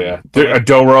 Oh yeah, a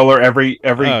dough roller every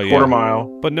quarter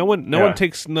mile. But no one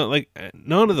takes none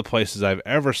of the places I've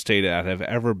ever stayed at have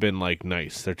ever been like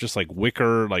nice. They're just like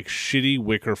shitty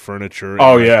wicker furniture.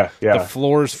 Oh and, yeah. The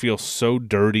floors feel so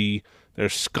dirty.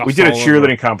 There's scuffs. We did a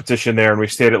cheerleading competition there, and we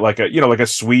stayed at like a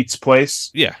sweets place.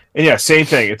 Yeah, and yeah, same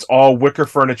thing. It's all wicker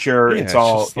furniture. Yeah, it's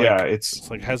all it's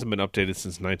like hasn't been updated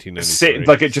since 1993.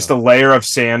 Like just a layer of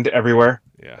sand everywhere.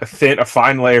 Yeah, a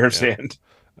fine layer of sand.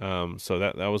 So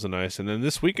that was a nice. And then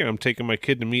this weekend, I'm taking my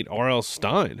kid to meet R.L.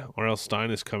 Stein. R.L. Stein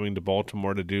is coming to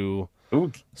Baltimore to do.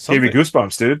 Ooh, gave me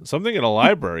goosebumps, dude. Something at a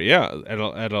library, yeah.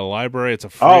 At a library, it's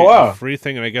a free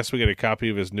thing, and I guess we get a copy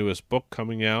of his newest book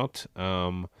coming out.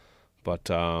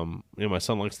 But my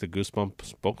son likes the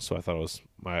Goosebumps book, so I thought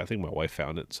I think my wife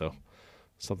found it, so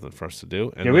something for us to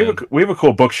do. And we have a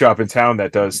cool bookshop in town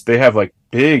that does. They have like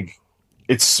big.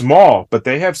 It's small, but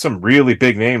they have some really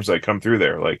big names that come through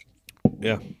there. Like,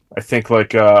 yeah, I think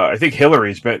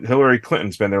Hillary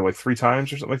Clinton's been there like 3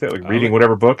 times or something like that, like reading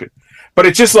whatever book. But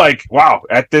it's just like, wow,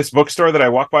 at this bookstore that I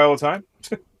walk by all the time.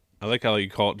 I like how you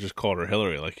called her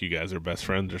Hillary, like you guys are best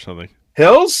friends or something.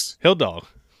 Hill Dog.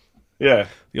 Yeah.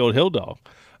 The old Hill Dog.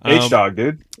 H-Dog,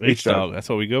 dude. H-Dog. That's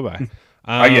what we go by.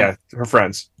 Yeah, her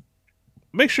friends.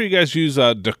 Make sure you guys use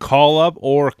DeCall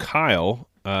or Kyle,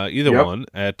 either one,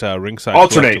 at Ringside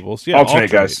Collectibles. Yeah,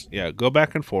 alternate, guys. Yeah, go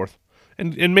back and forth.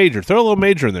 And Major. Throw a little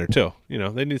Major in there, too.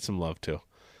 They need some love, too.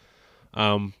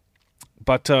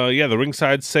 But the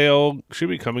Ringside sale should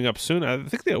be coming up soon. I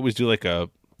think they always do like a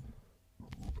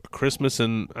Christmas,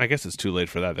 and I guess it's too late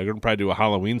for that. They're going to probably do a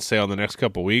Halloween sale in the next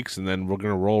couple of weeks, and then we're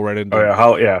going to roll right into.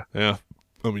 Oh yeah, yeah.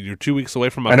 I mean, you're 2 weeks away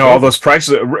from. I know all those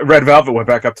prices. Red Velvet went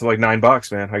back up to like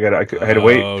 $9, man. I had to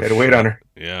wait. I had to wait on her.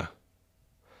 Yeah,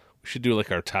 we should do like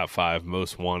our top 5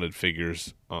 most wanted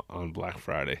figures on Black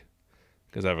Friday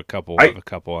because I have a couple.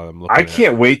 I'm looking. I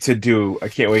can't wait to do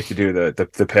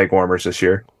the peg warmers this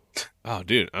year. Oh,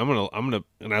 dude, I'm gonna,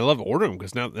 and I love ordering them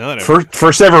because now that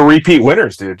first ever repeat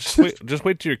winners, dude. Just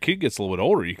wait till your kid gets a little bit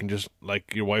older. You can just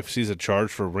like your wife sees a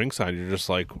charge for Ringside, you're just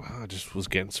like, wow, I just was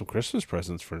getting some Christmas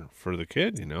presents for the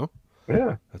kid,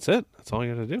 Yeah, that's it. That's all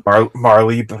you got to do.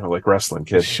 Marley, you better like wrestling,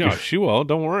 kid. Sure, she will.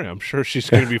 Don't worry. I'm sure she's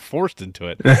going to be forced into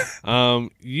it.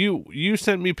 You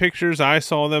sent me pictures. I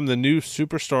saw them. The new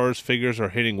Superstars figures are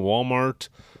hitting Walmart.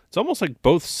 It's almost like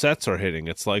both sets are hitting.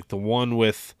 It's like the one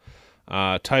with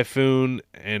Typhoon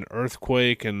and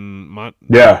Earthquake and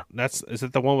is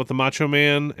it the one with the Macho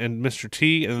Man and Mr.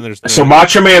 T? And then there's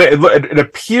Macho Man. It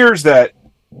appears that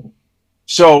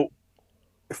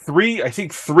I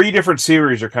think 3 different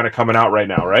series are kind of coming out right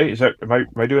now, right? Am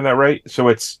I doing that right? So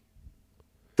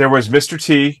there was Mr.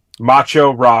 T,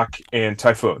 Macho, Rock, and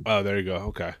Typhoon. Oh, there you go.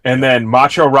 Okay. And then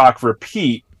Macho Rock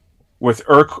repeat with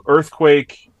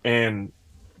Earthquake and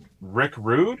Rick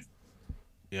Rude.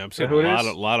 Yeah, I'm seeing a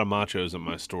lot of machos in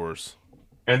my stores.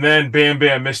 And then Bam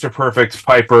Bam, Mr. Perfect,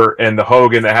 Piper, and the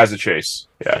Hogan that has a Chase.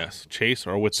 Yeah. Yes, Chase,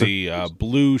 or with the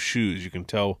blue shoes. You can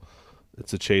tell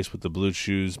it's a chase with the blue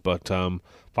shoes. But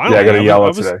finally, I got a yellow I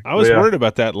was, today. I was Yeah. worried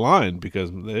about that line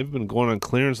because they've been going on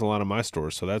clearance in a lot of my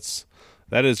stores, so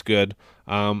that is good.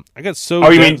 I got so. Oh,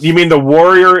 you mean the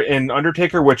Warrior and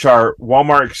Undertaker, which are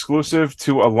Walmart exclusive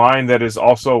to a line that is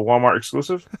also Walmart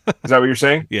exclusive? Is that what you're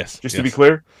saying? Yes. Just to be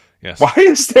clear. Yes. Why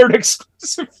is there an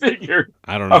exclusive figure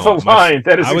I don't know. of a line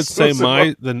that is? I would say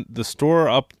exclusive? the store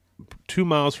up 2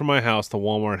 miles from my house, the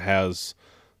Walmart has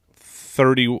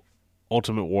 30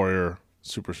 Ultimate Warrior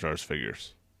Superstars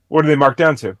figures. What do they mark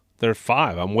down to? They're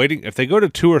 $5. I'm waiting. If they go to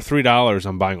 $2 or $3,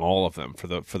 I'm buying all of them for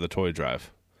the toy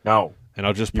drive. No. And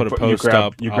I'll just You put a post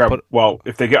up. Well,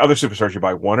 if they get other superstars, you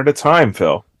buy one at a time,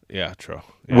 Phil. Yeah, true.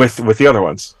 Yeah, With the other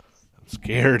ones. I'm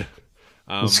scared.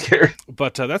 I'm scared.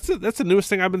 But that's the newest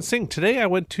thing I've been seeing. Today I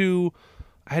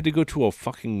had to go to a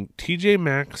fucking TJ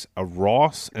Maxx, a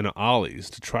Ross, and a Ollie's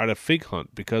to try to fig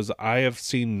hunt because I have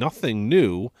seen nothing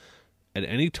new at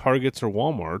any Targets or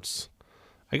Walmarts.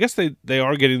 I guess they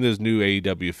are getting those new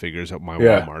AEW figures at my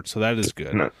Walmart, so that is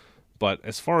good. No. But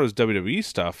as far as WWE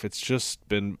stuff, it's just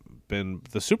been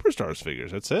the Superstars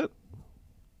figures. That's it.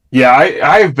 Yeah,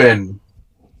 I've been.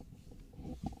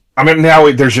 I mean, now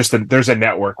there's a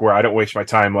network where I don't waste my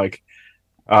time. Like,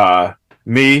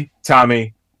 me,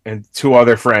 Tommy, and 2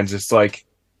 other friends. It's like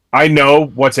I know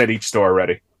what's at each store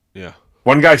already. Yeah.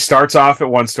 One guy starts off at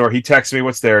one store. He texts me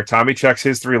what's there. Tommy checks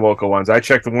his 3 local ones. I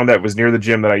check the one that was near the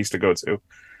gym that I used to go to,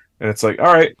 and it's like,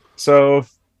 all right, so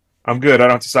I'm good. I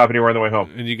don't have to stop anywhere on the way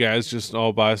home. And you guys just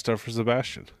all buy stuff for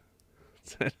Sebastian.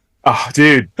 Oh,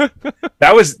 dude,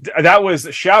 that was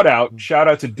shout out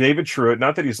to David Truitt.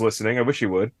 Not that he's listening. I wish he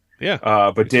would.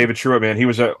 Yeah. But David Truitt, man, he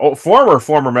was a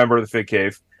former member of the Fig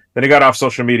Cave. Then he got off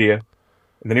social media,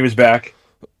 and then he was back.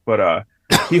 But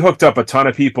he hooked up a ton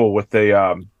of people with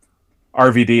the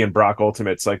RVD and Brock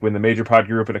Ultimates, like when the Major Pod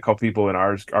group and a couple people in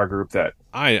our group that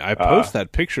I post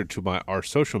that picture to our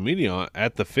social media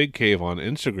at the Fig Cave on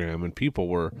Instagram, and people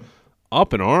were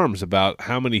up in arms about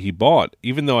how many he bought,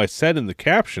 even though I said in the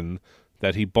caption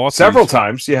that he bought several these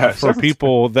times, yeah, for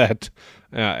people that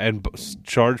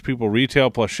charge people retail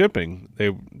plus shipping.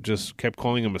 They just kept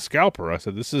calling him a scalper. I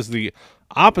said this is the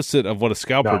opposite of what a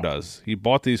scalper does. He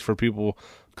bought these for people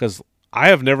because I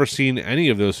have never seen any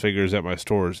of those figures at my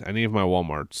stores, any of my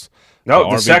Walmarts.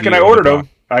 No, the second I ordered them,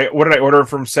 what did I order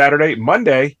from Saturday?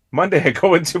 Monday, I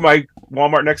go into my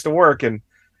Walmart next to work, and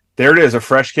there it is, a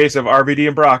fresh case of RVD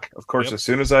and Brock. Of course, Yep. as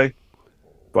soon as I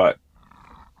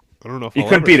don't know if you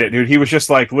couldn't beat it, dude. He was just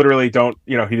like literally he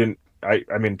didn't.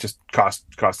 I mean, just cost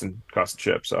and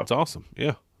ship. So it's awesome.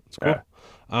 Yeah, it's cool. Yeah.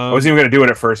 I wasn't even going to do it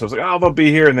at first. I was like, oh, they'll be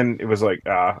here, and then it was like,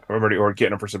 I'm already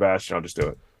getting them for Sebastian. I'll just do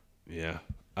it. Yeah.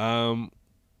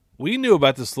 We knew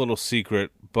about this little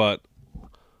secret, but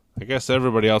I guess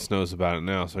everybody else knows about it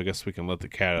now. So I guess we can let the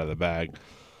cat out of the bag.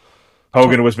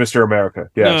 Hogan was Mr. America.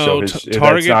 Yeah, No, so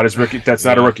Target, that's not his rookie. That's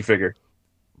not a rookie figure.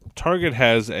 Target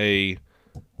has a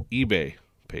eBay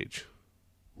page,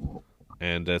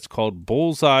 and it's called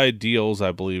Bullseye Deals,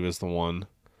 I believe, is the one.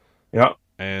 Yeah,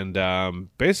 and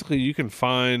basically you can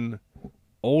find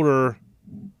older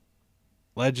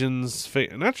Legends,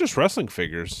 not just wrestling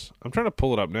figures. I'm trying to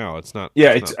pull it up now. It's not.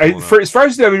 Yeah, it's not pulling up. as far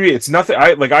as WWE, it's nothing.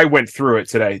 I went through it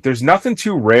today. There's nothing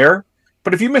too rare,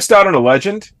 but if you missed out on a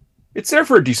legend, it's there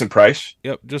for a decent price.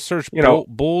 Yep, just search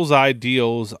Bullseye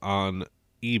Deals on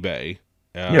eBay.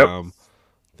 Yep.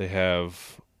 They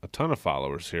have a ton of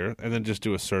followers here, and then just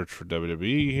do a search for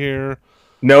WWE here.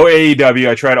 No AEW.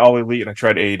 I tried All Elite and I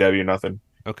tried AEW. Nothing.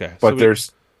 Okay, but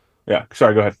yeah.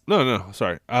 Sorry, go ahead. No,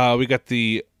 sorry. We got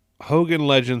the Hogan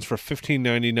Legends for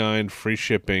 $15.99, free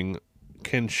shipping.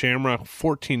 Ken Shamrock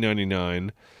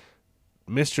 $14.99.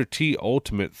 Mr. T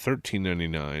Ultimate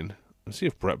 $13.99. Let's see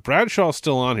if Bradshaw's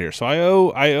still on here. So I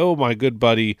owe my good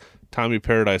buddy Tommy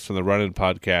Paradise from the Run-In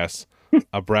podcast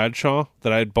a Bradshaw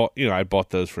that I bought. I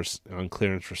bought those on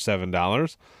clearance for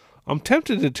 $7. I'm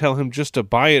tempted to tell him just to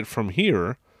buy it from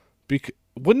here.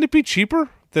 Wouldn't it be cheaper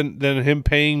than him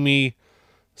paying me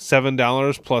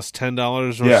 $7 plus $10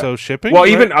 or so shipping? Well,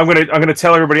 right? even I'm gonna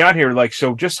tell everybody on here, like,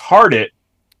 so just hard it,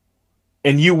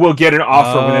 and you will get an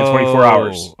offer within 24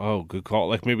 hours. Oh, good call.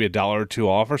 Like maybe $1 or $2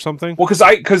 off or something. Well,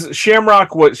 because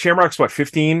Shamrock's what,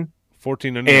 15?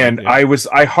 $14.99. And yeah.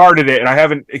 I harded it, and I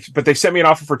haven't. But they sent me an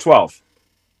offer for 12.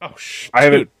 Oh, I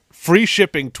haven't. Free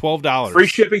shipping, $12. Free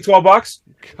shipping, $12.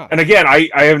 God. And again, I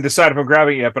haven't decided if I'm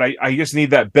grabbing it yet, but I just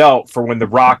need that belt for when the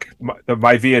Rock, the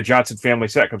Maivia Johnson family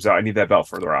set comes out. I need that belt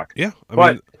for the Rock. Yeah,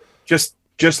 but just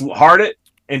hard it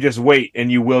and just wait,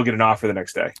 and you will get an offer the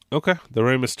next day. Okay, the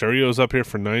Rey Mysterio's up here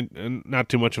for $9, and not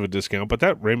too much of a discount, but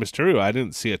that Rey Mysterio, I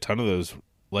didn't see a ton of those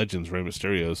Legends Rey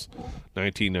Mysterios,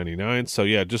 $19.99. So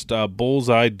yeah, just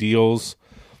Bullseye Deals.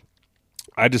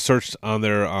 I just searched on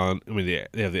there they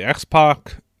have the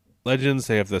X-Pac Legends,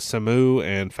 they have the Samu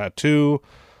and Fatu.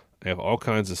 They have all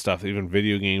kinds of stuff, even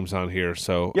video games on here.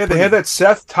 So yeah, they had that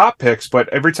Seth top picks, but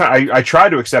every time I try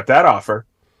to accept that offer,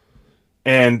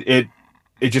 and it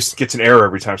just gets an error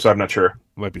every time, so I'm not sure.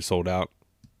 Might be sold out.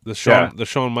 The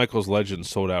Shawn Michaels Legends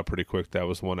sold out pretty quick. That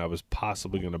was one I was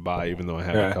possibly going to buy, even though I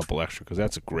had a couple extra, because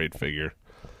that's a great figure.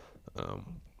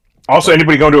 Also,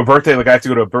 anybody going to a birthday? Like I have to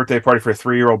go to a birthday party for a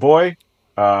 3-year-old boy.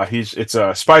 It's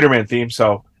a Spider-Man theme,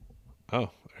 so. Oh.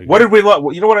 What did we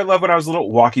love? You know what I loved when I was little?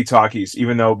 Walkie-talkies,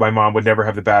 even though my mom would never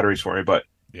have the batteries for me. But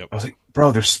I was like,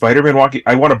 bro, there's Spider-Man walkie.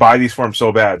 I want to buy these for him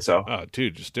so bad. So,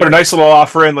 dude, just put a nice little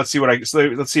offer in. Let's see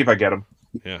if I get them.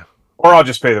 Yeah. Or I'll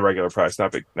just pay the regular price.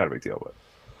 Not a big deal.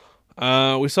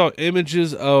 But we saw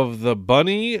images of the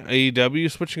Bunny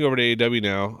AEW, switching over to AEW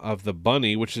now, of the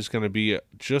Bunny, which is going to be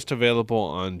just available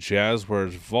on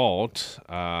Jazzwares Vault.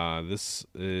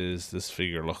 This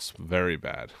figure looks very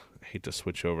bad. Hate to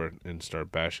switch over and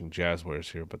start bashing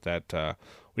Jazzwares here, but that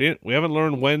we haven't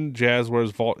learned when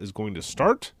Jazzwares Vault is going to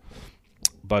start.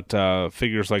 But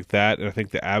figures like that, and I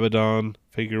think the Abaddon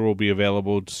figure will be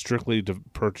available strictly to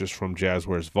purchase from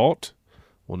Jazzwares Vault.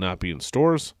 Will not be in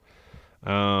stores.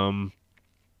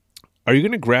 Are you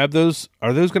going to grab those?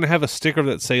 Are those going to have a sticker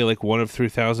that say like 1 of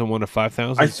 3,000, 1 of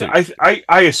 5,000?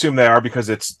 I assume they are because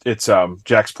it's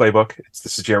Jack's playbook.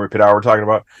 This is Jeremy Pidow we're talking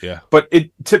about. Yeah. But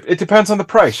it depends on the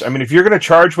price. I mean, if you're going to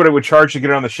charge what it would charge to get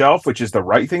it on the shelf, which is the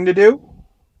right thing to do,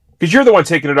 because you're the one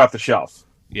taking it off the shelf.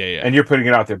 Yeah. And you're putting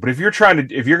it out there. But if you're going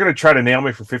to try to nail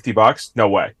me for $50, no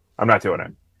way. I'm not doing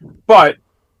it. But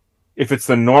if it's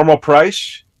the normal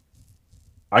price,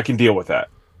 I can deal with that.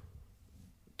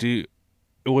 It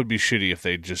would be shitty if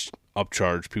they just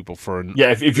upcharge people for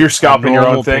if you're scalping your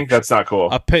own thing, that's not cool.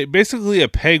 Basically a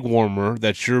peg warmer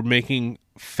that you're making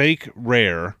fake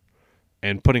rare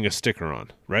and putting a sticker on,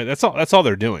 right? That's all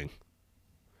they're doing.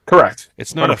 Correct.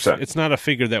 It's not a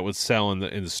figure that would sell in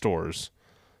the stores.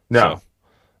 No.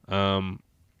 So,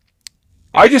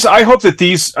 I hope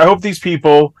these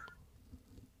people,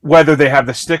 whether they have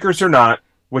the stickers or not,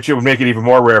 which it would make it even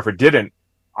more rare if it didn't,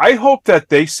 I hope that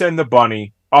they send the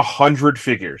Bunny 100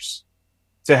 figures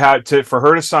for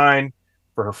her to sign,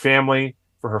 for her family,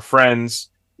 for her friends.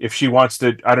 If she wants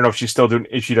to, I don't know if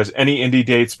she does any indie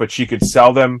dates, but she could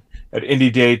sell them at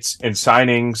indie dates and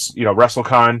signings,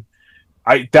 WrestleCon.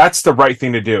 That's the right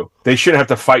thing to do. They shouldn't have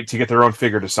to fight to get their own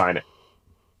figure to sign it.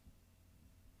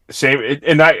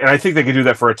 I think they can do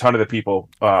that for a ton of the people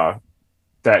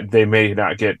that they may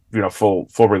not get, full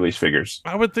release figures.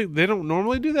 I would think they don't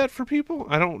normally do that for people.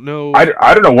 I don't know.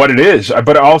 I don't know what it is,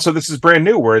 but also this is brand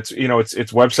new where it's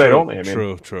it's website only. I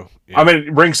mean, true. Yeah. I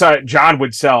mean, ringside John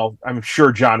would sell. I'm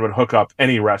sure John would hook up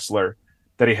any wrestler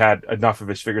that he had enough of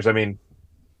his figures. I mean,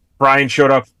 Brian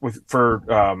showed up at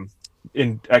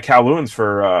Kowloon's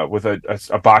with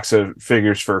a box of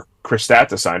figures for Chris Stat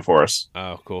to sign for us.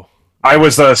 Oh, cool. I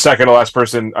was the second to last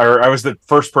person, or I was the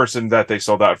first person that they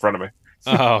sold out in front of me.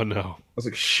 Oh no! I was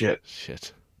like, shit.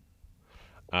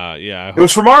 Yeah. It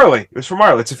was for Marley.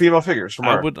 It's a female figure. It's for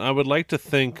Marley. I would like to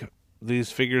think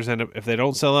these figures end up, if they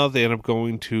don't sell out, they end up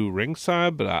going to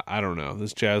ringside. But I don't know.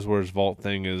 This Jazzwares Vault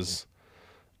thing is,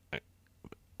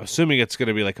 assuming it's going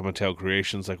to be like a Mattel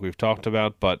Creations, like we've talked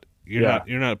about. But you're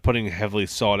not putting heavily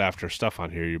sought after stuff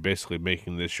on here. You're basically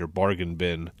making this your bargain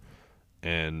bin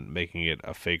and making it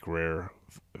a fake rare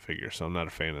figure. So I'm not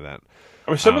a fan of that.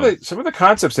 I mean, some of the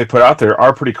concepts they put out there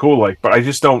are pretty cool. But I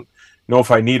just don't know if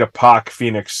I need a Pac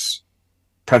Phoenix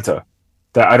Penta.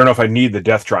 That I don't know if I need the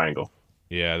Death Triangle.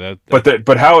 Yeah, but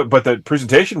the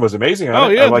presentation was amazing.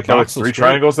 I like how it's 3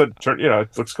 triangles that turn.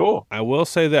 It looks cool. I will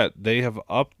say that they have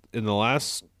upped in the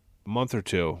last month or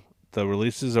two the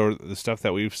releases or the stuff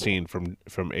that we've seen from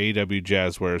AEW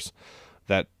Jazzwares.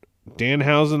 That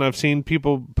Danhausen, I've seen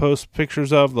people post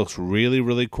pictures of, looks really,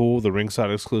 really cool. The ringside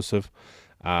exclusive.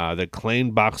 The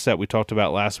Klain box set we talked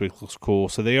about last week looks cool.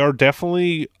 So they are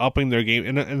definitely upping their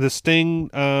game. And the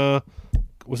Sting,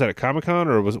 was that at Comic-Con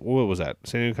or what was that?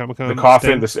 San Diego Comic-Con? The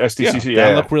coffin, Sting? The SDCC. Yeah,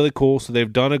 that looked really cool. So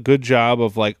they've done a good job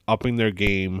of upping their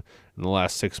game in the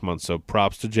last 6 months. So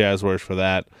props to Jazzwares for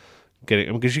that.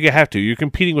 Because you have to. You're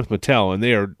competing with Mattel, and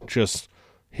they are just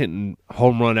hitting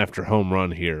home run after home run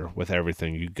here with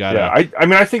everything. You got to. Yeah, I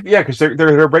mean, I think because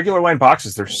they're regular line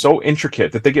boxes. They're so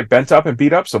intricate that they get bent up and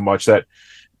beat up so much that.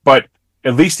 But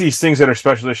at least these things that are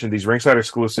special edition, these ringside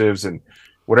exclusives, and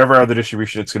whatever other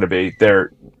distribution it's going to be,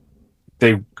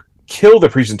 they kill the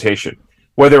presentation.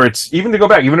 Whether it's even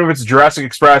if it's Jurassic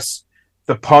Express,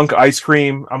 the Punk ice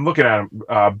cream. I'm looking at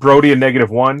them, Brody and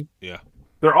 -1. Yeah.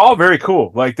 They're all very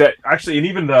cool. Like that, actually, and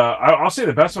even I'll say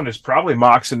the best one is probably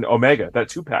Mox and Omega. That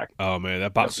 2-pack. Oh man,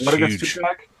 that box is Blood Against huge.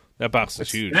 2-pack? That box is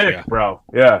It's huge. thick, Yeah, bro.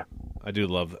 Yeah. I do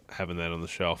love having that on the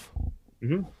shelf.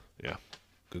 Mhm. Yeah,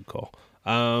 good call.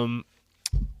 Earlier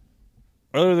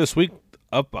this week,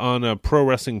 up on Pro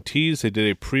Wrestling Tees, they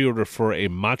did a pre-order for a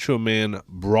Macho Man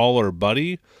Brawler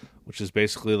Buddy, which is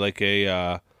basically like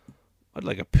a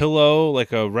pillow,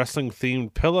 like a wrestling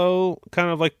themed pillow, kind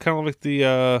of like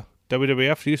the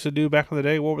WWF used to do back in the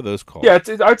day. What were those called? Yeah,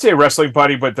 I'd say a wrestling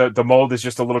buddy, but the mold is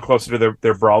just a little closer to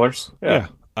their brawlers. Yeah.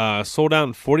 Sold out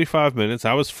in 45 minutes.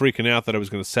 I was freaking out that I was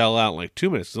going to sell out in like 2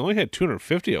 minutes. They only had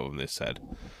 250 of them, they said.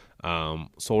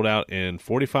 Sold out in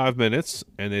 45 minutes,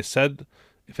 and they said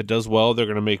if it does well, they're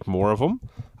going to make more of them.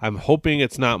 I'm hoping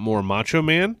it's not more Macho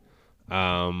Man.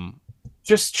 I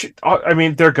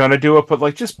mean, they're gonna do it, but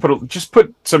like, just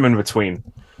put some in between.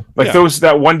 Like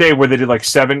that one day where they did like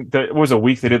 7. It was a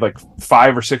week. They did like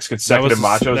 5 or 6 consecutive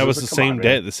machos. That was the same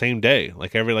day. The same day.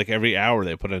 Like every hour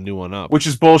they put a new one up. Which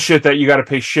is bullshit that you got to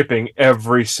pay shipping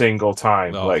every single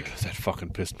time. Oh, like that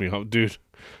fucking pissed me off, dude.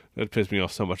 That pissed me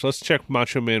off so much. Let's check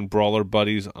Macho Man Brawler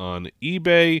Buddies on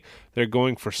eBay. They're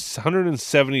going for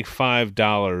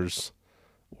 $175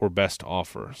 or best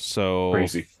offer. So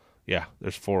crazy. Yeah,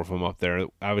 there's 4 of them up there.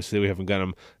 Obviously, we haven't got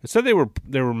them. It said they were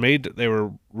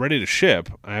ready to ship.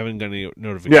 I haven't got any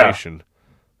notification.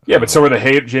 Yeah, but so are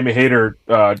the Jamie Hayter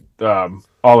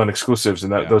all-in exclusives,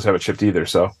 and those haven't shipped either.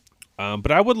 So,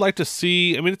 but I would like to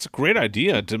see. I mean, it's a great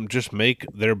idea to just make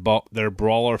their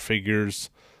brawler figures,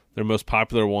 their most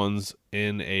popular ones,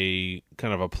 in a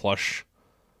kind of a plush.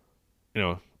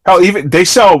 Hell, even they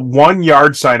sell 1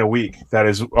 yard sign a week that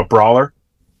is a brawler.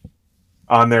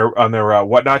 On their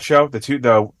Whatnot show, the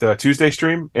Tuesday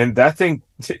stream, and that thing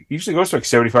usually goes for like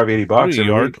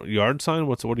 $75-$80. Yard sign?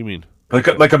 What do you mean?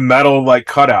 Like a metal like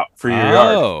cutout for your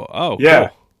yard. Oh,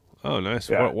 yeah. Cool. Oh, nice.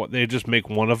 Yeah. What they just make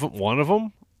one of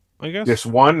them? I guess just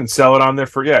one and sell it on there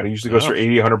for it usually goes for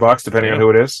 $80-$100 depending on who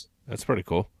it is. That's pretty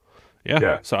cool.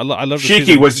 Yeah. So I love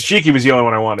Sheiky was the only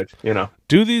one I wanted.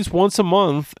 Do these once a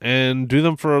month and do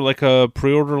them for like a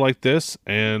pre-order like this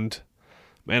and.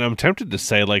 Man, I'm tempted to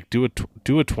say like do a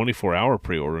 24-hour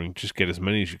pre-order and just get as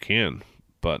many as you can,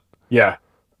 but yeah,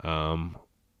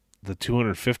 the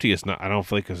 250 is not. I don't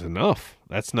think is enough.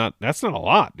 That's not a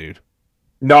lot, dude.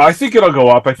 No, I think it'll go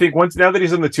up. I think now that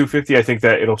he's on the 250, I think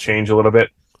that it'll change a little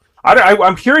bit.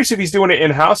 I'm curious if he's doing it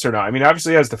in house or not. I mean,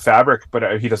 obviously he has the fabric,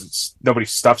 but he doesn't. Nobody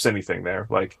stuffs anything there.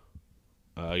 Like,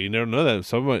 you never know that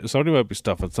somebody might be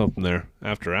stuffing something there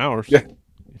after hours. Yeah,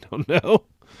 you don't know.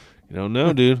 You don't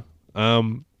know, dude.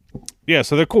 Yeah,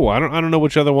 so they're cool. I don't know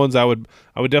which other ones I would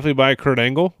definitely buy a Kurt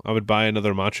Angle. I would buy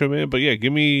another Macho Man, but yeah,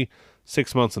 give me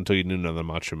 6 months until you do another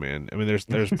Macho Man. I mean, there's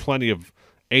plenty of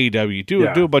AEW.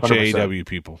 Do a bunch 100%. Of AEW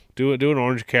people. Do an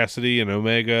Orange Cassidy and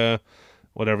Omega,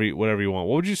 whatever you want.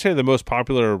 What would you say the most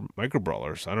popular micro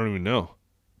brawlers? I don't even know.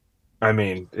 I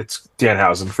mean, it's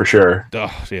Danhausen for sure.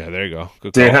 Oh, yeah, there you go.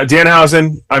 Good call.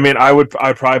 Danhausen. I mean,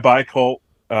 I'd probably buy Colt.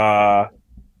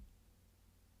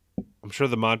 I'm sure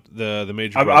the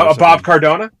major Bob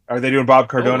Cardona. Are they doing Bob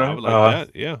Cardona? I would like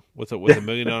that. Yeah, with the $1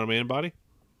 million man body.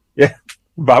 Yeah,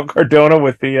 Bob Cardona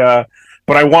with the.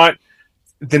 But I want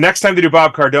the next time they do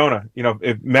Bob Cardona.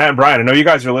 If Matt and Brian, I know you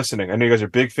guys are listening. I know you guys are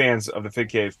big fans of the Fig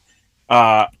Cave.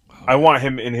 I want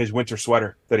him in his winter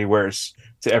sweater that he wears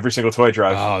to every single toy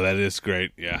drive. Oh, that is great.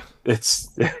 Yeah, it's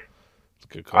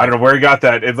good call. I don't know where he got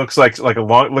that. It looks like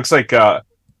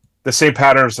the same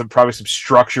pattern as probably some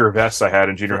structure vests I had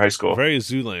in junior high school. Very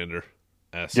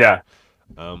Zoolander-esque. Yeah.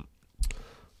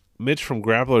 Mitch from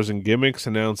Grapplers and Gimmicks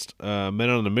announced Men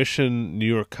on a Mission New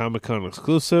York Comic-Con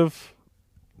exclusive.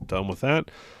 Done with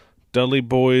that. Dudley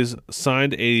Boys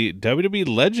signed a WWE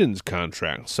Legends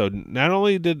contract. So not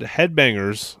only did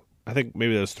Headbangers, I think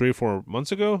maybe that was 3 or 4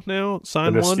 months ago now,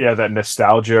 sign one. Yeah, that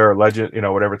Nostalgia or Legend,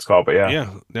 whatever it's called. But yeah.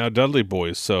 Yeah, now Dudley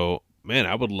Boys. So, man,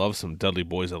 I would love some Dudley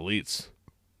Boys Elites.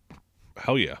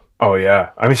 Hell yeah. Oh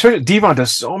yeah. I mean, Devon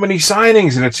does so many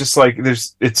signings, and it's just like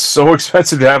it's so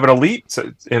expensive to have an elite,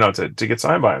 to get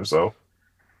signed by him. So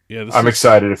yeah, I'm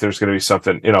excited if there's going to be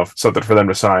something for them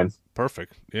to sign.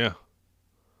 Perfect. Yeah.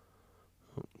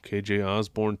 KJ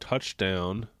Osborne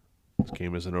touchdown. This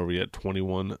game isn't over yet.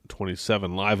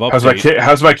 21-27 live update.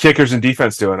 How's my kickers and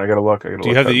defense doing? I got to look. Do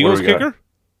you have the Eagles kicker?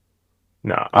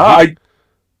 No. I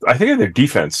think in their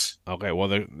defense. Okay, well,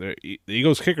 the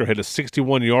Eagles kicker hit a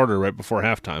 61-yarder right before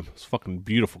halftime. It's a fucking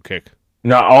beautiful kick.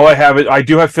 No, all I have is I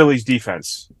do have Philly's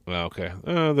defense. Well, okay.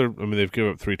 They've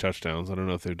given up 3 touchdowns. I don't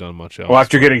know if they've done much else. Well,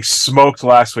 after getting smoked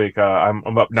last week,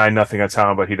 I'm up 9-0 on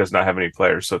Tom, but he does not have any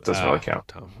players, so it doesn't really count.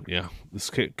 Tom, yeah, this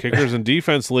kickers and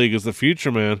defense league is the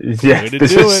future, man. Yeah, Way to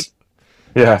do it.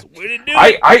 Yeah, way to do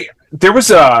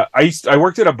it. I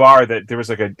worked at a bar that there was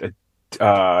like a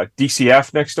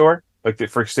DCF next door, like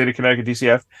for state of Connecticut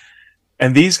DCF,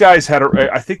 and these guys had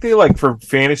I think they like for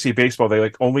fantasy baseball they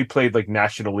like only played like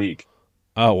National League.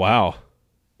 Oh wow.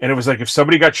 And it was like if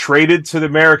somebody got traded to the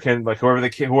American, like whoever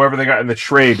they got in the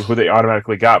trade, who they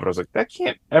automatically got. But I was like, that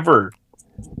can't ever.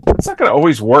 It's not going to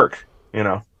always work, you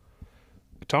know.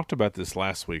 I talked about this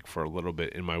last week for a little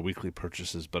bit in my weekly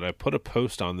purchases, but I put a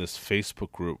post on this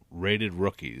Facebook group, Rated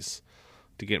Rookies,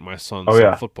 to get my son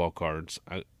some football cards.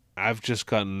 I've just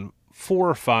gotten 4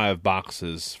 or 5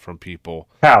 boxes from people.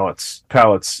 Pallets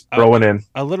rolling in.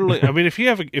 I literally, I mean, if you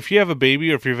have a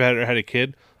baby or if you've had a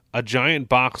kid. A giant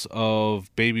box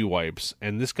of baby wipes,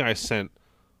 and this guy sent,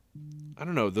 I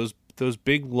don't know, those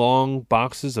big long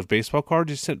boxes of baseball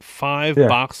cards. He sent 5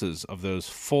 boxes of those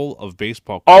full of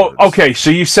baseball cards. Oh, okay. So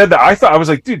you said that. I was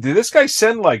like, dude, did this guy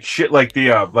send like shit like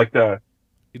the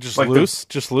just like loose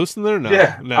in there? No.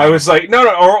 Yeah. No. I was like, no,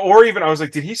 or even I was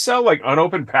like, did he sell like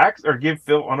unopened packs or give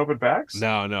Phil unopened packs?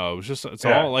 No. It was just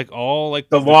all like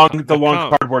the long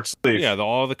cardboard sleeve. Yeah,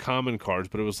 all the common cards,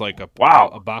 but it was like a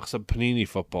box of Panini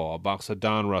football, a box of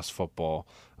Donruss football.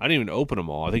 I didn't even open them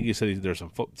all. I think he said there's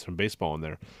some baseball in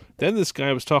there. Then this guy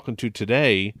I was talking to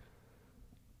today,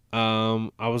 I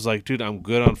was like, dude, I'm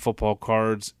good on football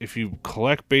cards. If you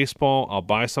collect baseball, I'll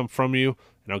buy some from you.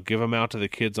 And I'll give them out to the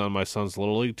kids on my son's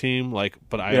little league team.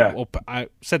 But I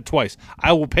said twice,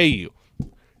 I will pay you.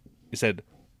 He said,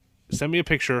 send me a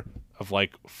picture of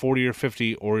like 40 or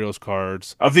 50 Orioles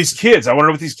cards of these kids. I want to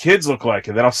know what these kids look like,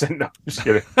 and then I'll send. No, just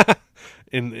kidding.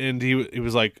 and he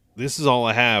was like, this is all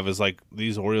I have is like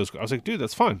these Orioles. I was like, dude,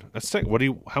 that's fine. That's sick.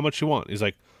 How much you want? He's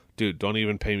like, dude, don't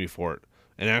even pay me for it.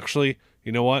 And actually,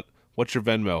 you know what? What's your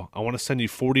Venmo? I want to send you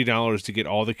 $40 to get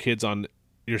all the kids on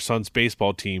your son's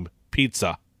baseball team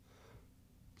pizza.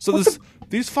 So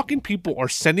these fucking people are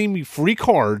sending me free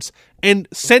cards and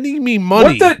sending me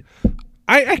money.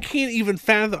 I can't even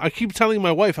fathom. I keep telling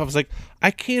my wife, I was like,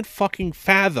 I can't fucking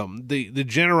fathom the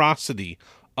generosity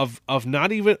of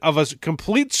not even of a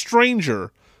complete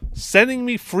stranger sending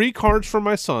me free cards for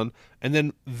my son and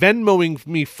then Venmoing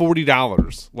me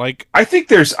 $40. Like I think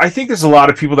there's a lot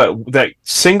of people that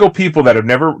single people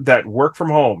that work from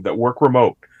home, that work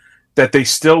remote, that they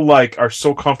still like are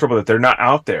so comfortable that they're not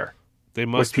out there. They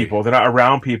must with people. They're not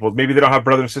around people. Maybe they don't have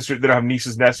brothers and sisters. They don't have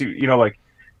nieces, nephews. You know, like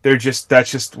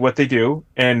that's just what they do.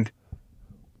 And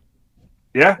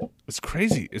yeah, it's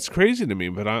crazy. It's crazy to me.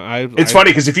 But it's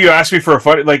funny because if you ask me for a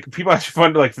fund, like people ask for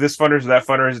fund, like this funders or that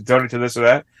funders, donate to this or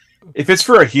that. If it's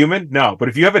for a human, no. But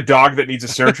if you have a dog that needs a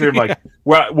surgery, I'm like,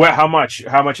 well, how much?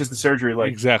 How much is the surgery?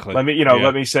 Like, exactly. Let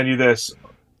me send you this.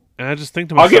 And I just think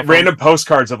to myself, I'll get random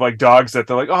postcards of like dogs that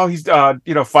they're like, oh, he's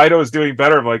Fido is doing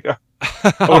better. I'm like, I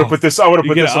want to put this. I want to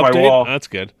put this on my wall. That's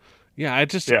good. Yeah,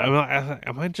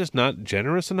 am I just not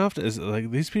generous enough? Is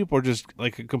like these people are just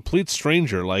like a complete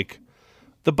stranger. Like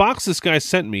the box this guy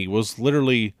sent me was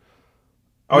literally.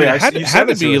 It had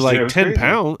to be like 10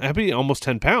 pounds. It had to be almost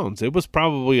 10 pounds. It was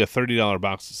probably a $30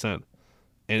 box to send.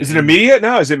 And, is it a media?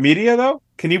 No, is it media though?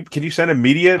 Can you send a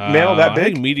media mail that big? I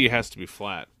think media has to be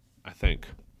flat. I think.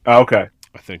 Oh, okay.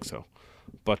 I think so.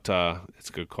 But it's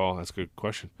a good call. That's a good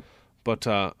question. But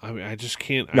I just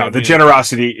can't. No, the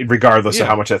generosity, regardless of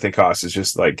how much that thing costs, is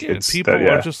just like people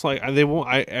are just like they won't.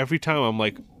 Every time I'm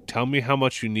like, tell me how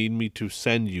much you need me to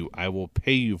send you. I will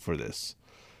pay you for this.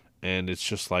 And it's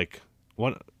just like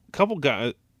couple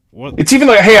guys. It's even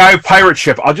like, hey, I have pirate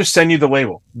ship. I'll just send you the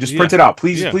label. Just print it out,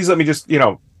 please. Please let me just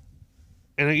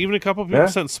And even a couple of people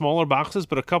sent smaller boxes,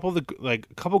 but a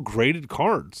couple graded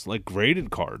cards, like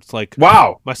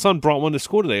wow. My son brought one to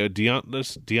school today,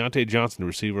 Deontay Johnson,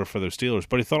 receiver for the Steelers,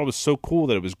 but he thought it was so cool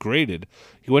that it was graded.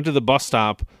 He went to the bus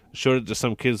stop, showed it to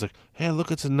some kids, like, hey,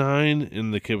 look, it's a 9,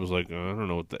 and the kid was like, I don't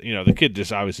know what the kid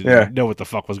just obviously didn't know what the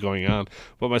fuck was going on,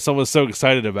 but my son was so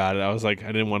excited about it. I was like, I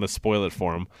didn't want to spoil it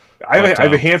for him. I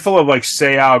have a handful of like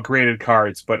Seau graded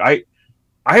cards, but I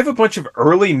have a bunch of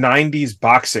early 90s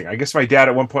boxing. I guess my dad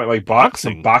at one point like bought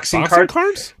some boxing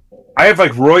cards. I have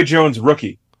like Roy Jones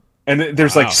rookie. And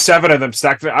there's like 7 of them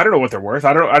stacked. I don't know what they're worth.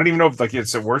 I don't even know if like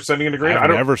it's worth sending in a grade. I've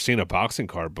never seen a boxing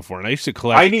card before, and I used to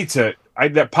collect.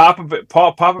 That Papa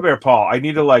Bear Paul. I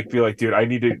need to like be like, dude, I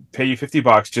need to pay you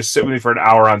 $50. Just sit with me for an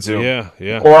hour on Zoom.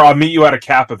 Yeah. Or I'll meet you at a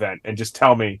CAP event and just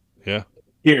tell me. Yeah.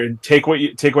 Here, take what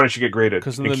I should get graded,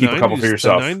 Because in and the keep a couple for 90s,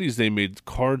 yourself. the 90s, they made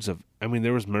cards of. I mean,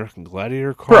 there was American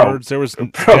Gladiator Bro, cards. There was Bro,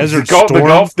 Desert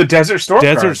Storm. the Desert Storm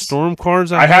Desert cards. Storm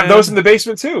cards. I have those in the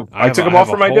basement too. I took them all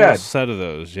from my whole dad. set of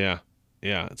those. Yeah,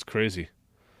 it's crazy.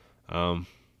 Oh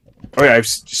yeah, I've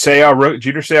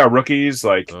Junior Seau rookies.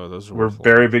 Like Those are we're wonderful.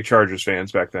 very big Chargers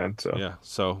fans back then. So Yeah,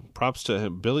 so props to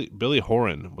him. Billy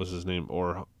Horan was his name,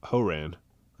 or Horan.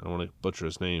 I don't want to butcher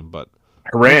his name, but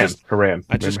Haran. I just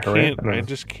Remember Haran? can't. I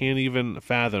just can't even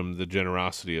fathom the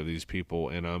generosity of these people,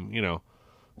 and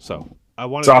so I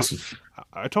wanted. It's awesome.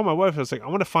 I told my wife, I was like, I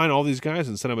want to find all these guys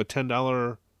and send them a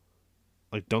 $10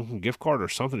 like Dunkin' gift card or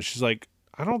something. She's like,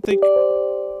 I don't think.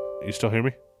 You still hear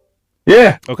me?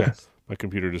 Yeah. Okay, my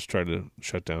computer just tried to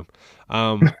shut down.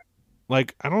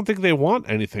 Like, I don't think they want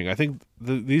anything. I think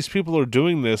these people are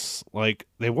doing this like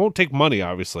they won't take money,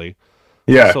 obviously.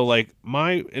 Yeah. So like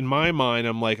in my mind,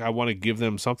 I'm like, I want to give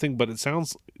them something, but it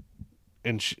sounds,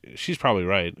 and she's probably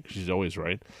right. She's always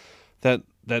right. That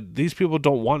these people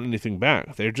don't want anything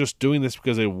back. They're just doing this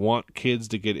because they want kids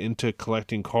to get into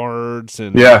collecting cards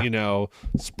and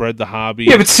spread the hobby.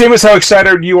 Yeah, but same as how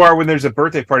excited you are when there's a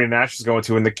birthday party Nash is going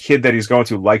to, and the kid that he's going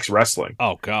to likes wrestling.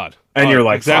 Oh God! And you're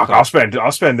like, exactly. Fuck,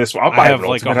 I'll spend this. I'll buy I have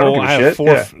like a whole. I have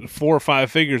four or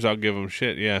five figures. I'll give them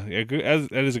shit. Yeah,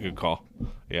 that is a good call.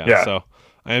 Yeah. So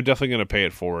I am definitely going to pay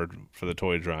it forward for the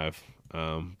toy drive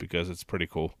because it's pretty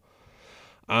cool.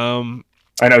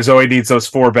 I know Zoe needs those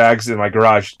 4 bags in my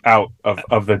garage out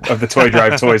of the toy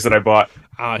drive toys that I bought.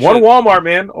 One Walmart,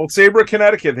 man, Old Saybrook,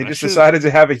 Connecticut. They just decided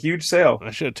to have a huge sale. I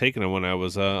should have taken them when I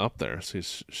was up there, so you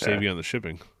save you on the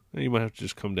shipping. You might have to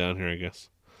just come down here, I guess.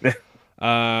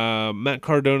 Matt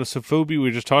Cardona Sophobia we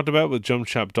just talked about with Jump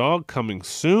Shop Dog coming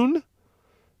soon.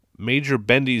 Major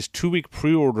Bendy's 2-week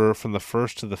pre-order from the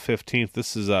 1st to the 15th.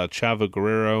 This is Chavo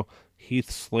Guerrero,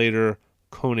 Heath Slater,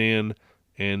 Conan,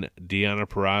 and Deanna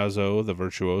Purrazzo, the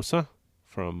Virtuosa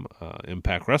from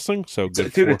Impact Wrestling. So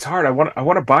good, dude. It's hard. I want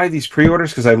to buy these pre-orders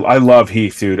because I love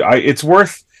Heath, dude. It's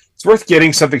worth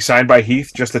getting something signed by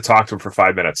Heath just to talk to him for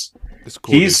 5 minutes. It's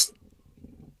cool. He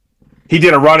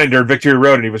did a run-in during Victory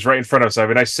Road and he was right in front of us. I have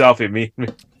a nice selfie. Me.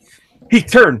 He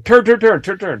turn.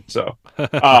 So,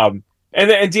 and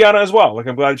Deanna as well. Like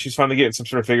I'm glad she's finally getting some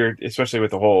sort of figure, especially with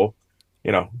the whole,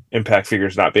 Impact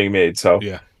figures not being made. So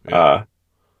yeah.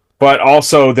 But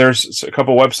also, there's a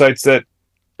couple websites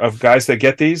of guys that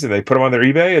get these and they put them on their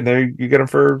eBay and you get them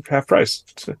for half price.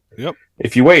 Yep.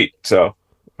 If you wait, so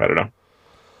I don't know.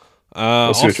 We'll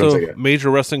also,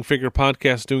 Major Wrestling Figure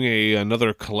Podcast doing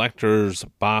another collector's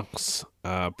box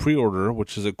pre-order,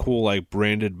 which is a cool like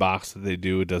branded box that they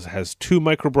do. It has 2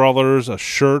 micro brawlers, a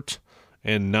shirt,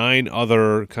 and 9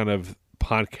 other kind of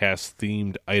podcast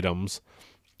themed items.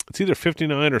 It's either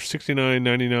 $59 or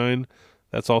 $69.99.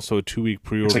 That's also a 2-week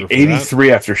pre-order. It's like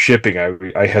 83 after shipping.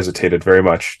 I hesitated very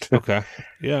much. Okay.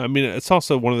 Yeah, I mean, it's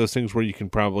also one of those things where you can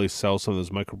probably sell some of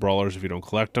those micro brawlers if you don't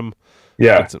collect them.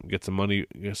 Yeah. Get some money,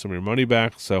 get some of your money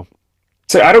back. So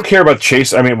I don't care about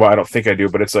Chase. I mean, well, I don't think I do,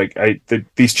 but it's like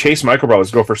these Chase micro brawlers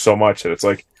go for so much that it's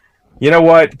like, you know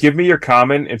what? Give me your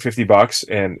common and $50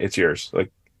 and it's yours.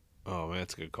 Like, oh man,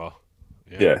 that's a good call.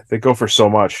 Yeah, they go for so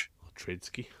much. Trade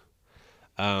ski.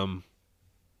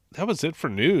 That was it for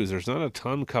news. There's not a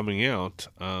ton coming out.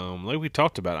 Like we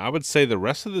talked about, I would say the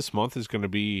rest of this month is going to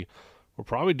be. We'll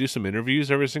probably do some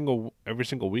interviews every single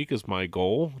week is my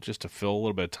goal, just to fill a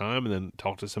little bit of time and then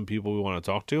talk to some people we want to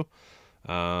talk to.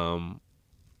 And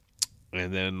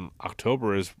then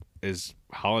October is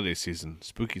holiday season,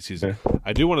 spooky season. Yeah.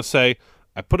 I do want to say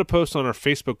I put a post on our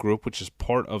Facebook group, which is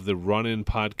part of the Run In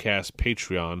Podcast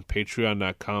Patreon,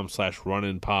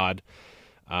 patreon.com/runinpod.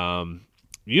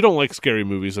 You don't like scary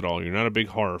movies at all. You're not a big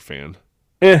horror fan.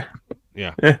 Yeah.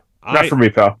 Not for me,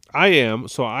 pal. I am.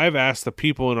 So I've asked the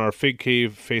people in our Fig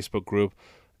Cave Facebook group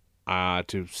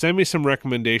to send me some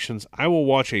recommendations. I will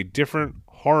watch a different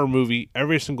horror movie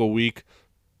every single week.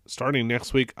 Starting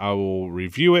next week, I will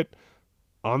review it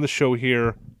on the show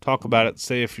here, talk about it,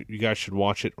 say if you guys should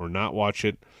watch it or not watch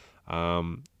it. I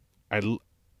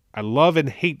love and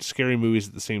hate scary movies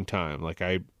at the same time. Like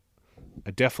I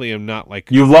definitely am not like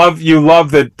you love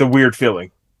the weird feeling.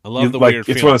 I love the weird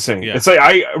feeling. It's one of those things. Yeah. It's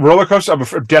like roller coaster. I'm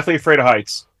definitely afraid of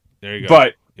heights. There you go.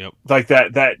 But like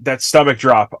that stomach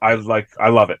drop, I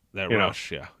love it. That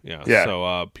rush, yeah.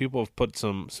 So people have put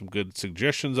some good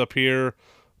suggestions up here. A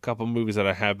couple movies that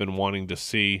I have been wanting to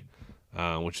see,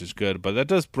 which is good. But that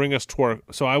does bring us to our.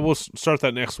 So I will start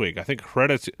that next week. I think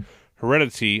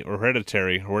Hereditary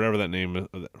or whatever that name is.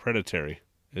 Hereditary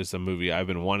is the movie I've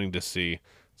been wanting to see.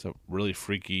 It's a really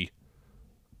freaky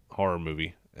horror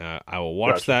movie. I will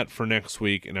watch that for next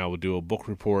week, and I will do a book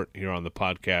report here on the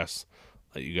podcast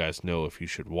let you guys know if you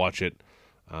should watch it.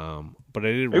 But I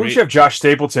did Maybe we should have Josh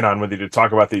Stapleton on with you to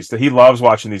talk about these. He loves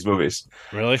watching these movies.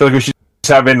 Really? I feel like we should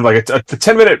just have in like a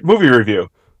 10-minute movie review.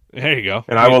 There you go.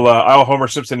 And I'll Homer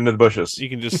Simpson into the bushes. You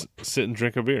can just sit and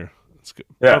drink a beer. That's good.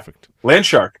 Yeah. Perfect. Land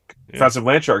shark. Yeah. Offensive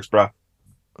land sharks, bro.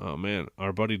 Oh man,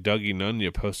 our buddy Dougie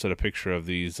Nunya posted a picture of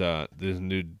these this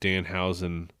new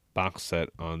Danhausen box set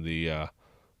on the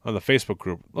Facebook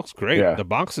group. Looks great. Yeah. The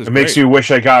box is It makes you wish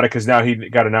I got it because now he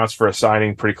got announced for a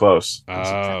signing pretty close.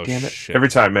 Oh, damn it. shit. Every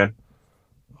time, man.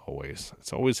 Always.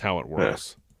 It's always how it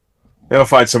works. Yeah. I'll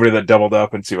find somebody that doubled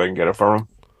up and see if I can get it for him.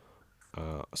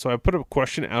 So I put a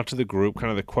question out to the group,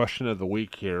 kind of the question of the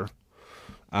week here.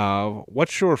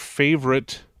 What's your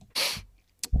favorite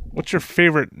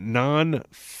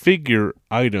non-figure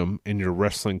item in your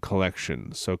wrestling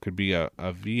collection? So it could be a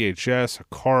VHS, a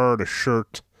card, a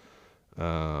shirt,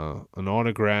 an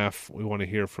autograph. We want to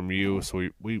hear from you. So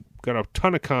we got a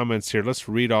ton of comments here. Let's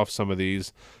read off some of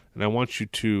these, and I want you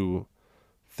to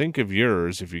think of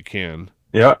yours if you can.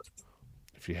 Yeah.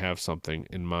 If you have something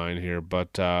in mind here.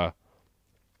 But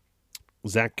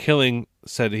Zach Killing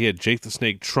said he had Jake the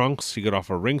Snake trunks. He got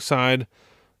off a ringside.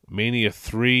 Mania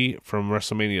 3 from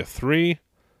WrestleMania 3.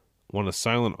 Won a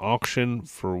silent auction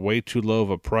for way too low of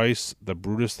a price. The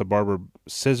Brutus the Barber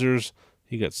scissors.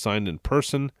 He got signed in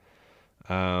person.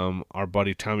 Our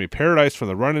buddy Tommy Paradise from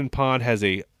the Run-In Pod has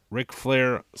a Ric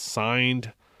Flair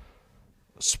signed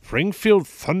Springfield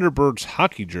Thunderbirds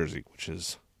hockey jersey, which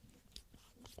is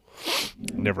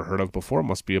never heard of before.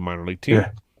 Must be a minor league team.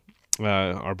 Yeah.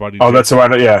 Our buddy. That's the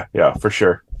one. Yeah, for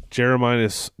sure. Jeremiah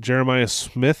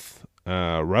Smith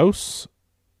Rouse,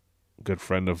 good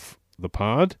friend of the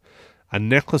pod. A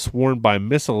necklace worn by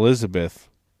Miss Elizabeth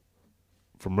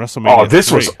from WrestleMania. Oh, this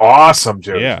 3. was awesome,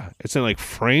 dude. Yeah, it's in like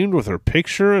framed with her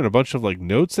picture and a bunch of like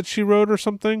notes that she wrote or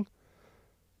something.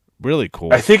 Really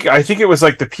cool. I think it was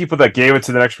like the people that gave it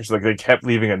to the next person, like they kept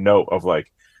leaving a note of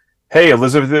like, "Hey,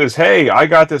 Elizabeth I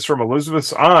got this from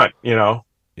Elizabeth's aunt," you know.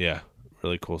 Yeah,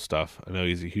 really cool stuff. I know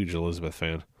he's a huge Elizabeth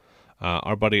fan.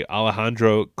 Our buddy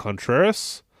Alejandro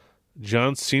Contreras,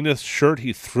 John Cena's shirt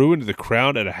he threw into the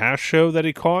crowd at a house show that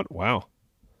he caught. Wow.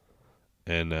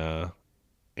 And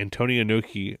Antonio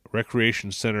Inoki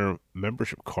Recreation Center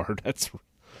membership card. That's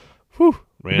random.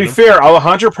 To be fair,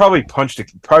 Alejandro probably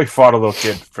fought a little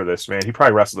kid for this, man. He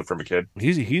probably wrestled it from a kid. He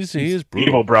is brutal,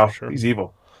 evil, bro. Sure. He's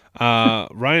evil.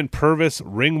 Ryan Purvis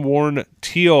ring worn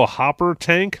teal hopper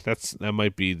tank. That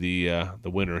might be the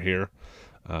winner here.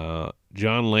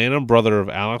 John Lanham, brother of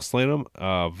Alex Lanham,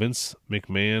 Vince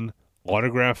McMahon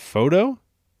autograph photo.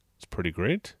 It's pretty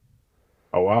great.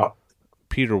 Oh wow.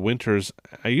 Peter Winters.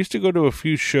 I used to go to a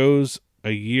few shows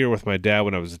a year with my dad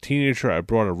when I was a teenager. I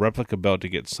brought a replica belt to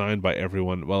get signed by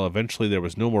everyone. Well, eventually there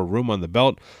was no more room on the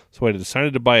belt, so I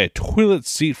decided to buy a toilet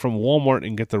seat from Walmart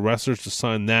and get the wrestlers to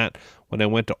sign that when I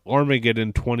went to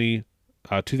Armageddon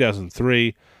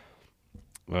 2003.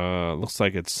 Looks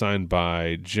like it's signed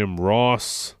by Jim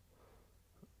Ross.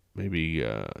 Maybe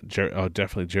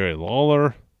definitely Jerry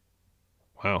Lawler.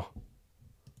 Wow.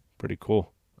 Pretty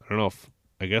cool. I don't know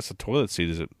I guess a toilet seat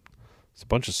it's a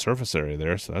bunch of surface area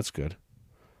there, so that's good.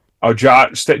 Oh,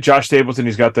 Josh Stapleton,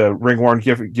 he's got the ring-worn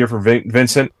gift from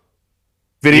Vincent.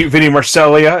 Vinny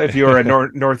Marcellia, if you're a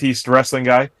Northeast wrestling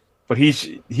guy. But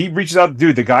he reaches out,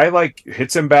 dude, the guy like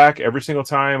hits him back every single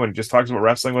time and just talks about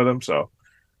wrestling with him, so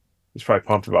he's probably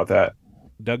pumped about that.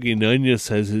 Dougie Nunez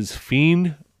has his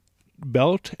Fiend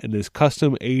belt and his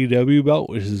custom AEW belt,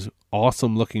 which is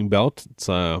awesome looking belt. It's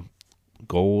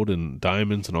gold and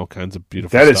diamonds and all kinds of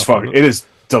beautiful stuff. That is fun. It is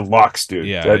deluxe, dude.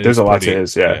 Yeah, there's a lot to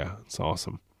his. Yeah, it's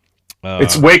awesome.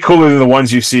 It's way cooler than the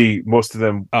ones you see most of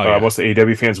them. Most of the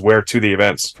AEW fans wear to the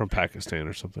events from Pakistan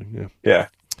or something. Yeah. Yeah.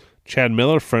 Chad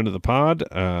Miller, friend of the pod.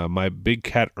 My Big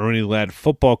Cat Ernie Ladd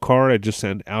football card I just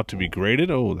sent out to be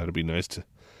graded. Oh, that'd be nice to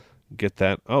get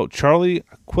that. Oh, Charlie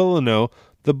Aquilino,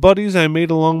 the buddies I made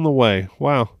along the way.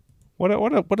 Wow, what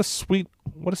a sweet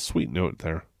note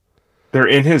there. They're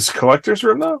in his collector's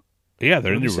room though. Yeah,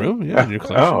 they're in your room. Yeah, in your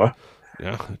collection. Oh.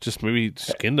 Yeah, just maybe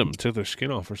skinned them, took their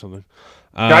skin off or something.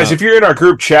 Guys, if you're in our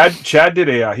group, Chad did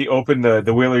he opened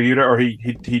the Wheeler Yuta, or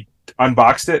he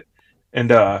unboxed it,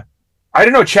 and I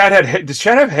didn't know Chad had. Does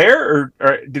Chad have hair,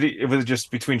 or did he? It was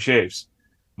just between shaves.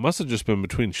 Must have just been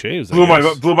between shaves. Blew my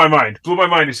mind. Blew my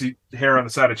mind to see hair on the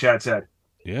side of Chad's head.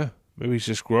 Yeah, maybe he's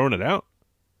just growing it out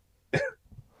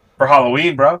for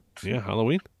Halloween, bro. Yeah,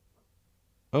 Halloween.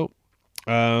 Oh,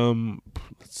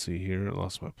 let's see here. I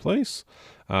lost my place.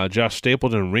 Josh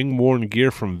Stapleton ring worn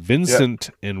gear from Vincent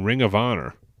in Ring of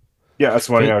Honor. Yeah, that's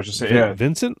what I was just saying. Yeah,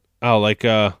 Vincent. Oh, like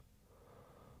hot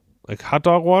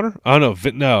dog water. Oh no,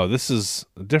 no, this is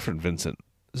a different Vincent.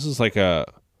 This is like a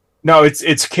No,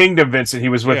 it's Kingdom Vincent. He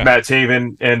was with Yeah. Matt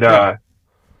Taven, and Yeah.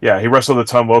 yeah, he wrestled a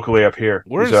ton locally up here.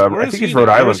 I think he's Rhode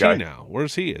Island guy. Now?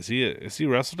 Where's he? Is he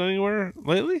wrestled anywhere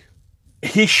lately?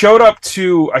 He showed up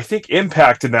to, I think,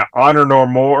 Impact in that Honor No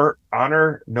More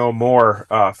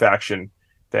faction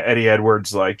that Eddie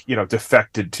Edwards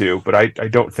defected to, but I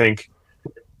don't think.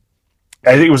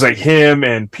 I think it was like him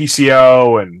and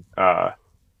PCO and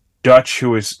Dutch,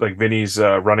 who is like Vinny's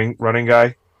running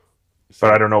guy.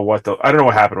 But I don't know what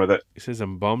happened with it. He says,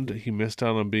 I'm bummed he missed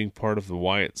out on being part of the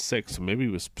Wyatt Six. So maybe he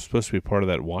was supposed to be part of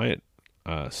that Wyatt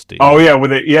state. Oh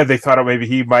yeah, they thought maybe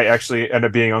he might actually end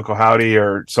up being Uncle Howdy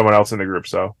or someone else in the group.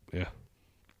 So yeah.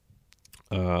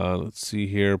 Let's see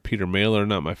here. Peter Mailer,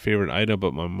 not my favorite item,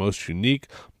 but my most unique.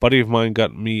 Buddy of mine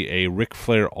got me a Ric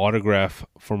Flair autograph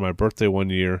for my birthday one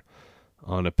year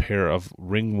on a pair of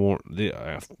ring worn. They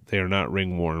are not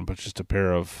ring worn, but just a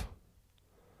pair of.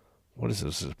 What is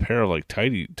this? A pair of like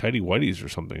tidy whities or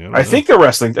something. I think they're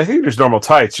wrestling. I think there's normal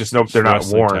tights. Just no, they're not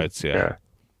worn. Tights, yeah.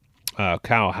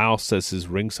 Kyle House says his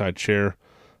ringside chair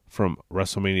from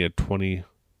WrestleMania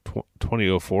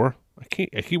 2004. I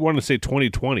keep wanting to say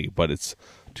 2020, but it's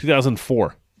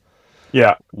 2004.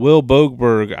 Yeah. Will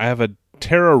Bogberg, I have a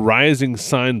Terra Rising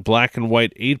signed black and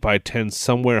white 8x10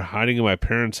 somewhere hiding in my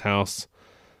parents' house.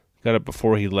 Got it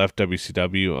before he left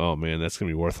WCW. Oh man, that's gonna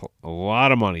be worth a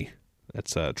lot of money.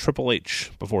 That's Triple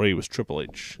H before he was Triple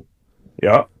H.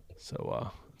 Yeah.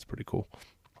 So it's pretty cool.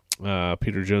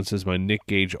 Peter Jones says my Nick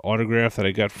Gage autograph that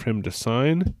I got for him to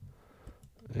sign.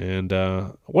 And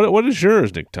what is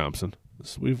yours, Nick Thompson?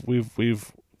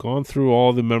 We've gone through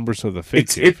all the members of the Fake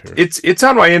Cave here. It's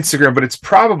on my Instagram, but it's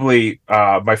probably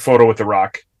my photo with The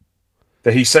Rock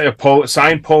that he signed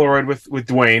signed Polaroid with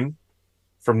Dwayne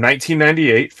from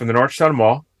 1998 from the Northtown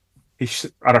Mall.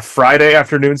 He's on a Friday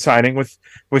afternoon signing with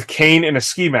Kane in a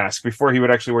ski mask before he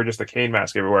would actually wear just a Kane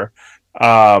mask everywhere.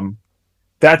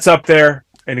 That's up there,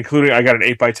 and including I got an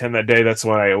 8x10 that day. That's the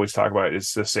one I always talk about.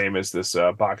 It's the same as this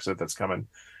box set that's coming.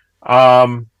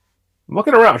 I'm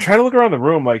looking around. I'm trying to look around the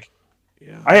room. Like,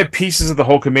 Yeah. I have pieces of the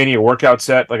Hulkamania workout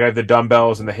set. Like I have the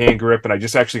dumbbells and the hand grip, and I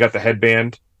just actually got the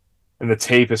headband, and the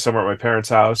tape is somewhere at my parents'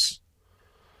 house.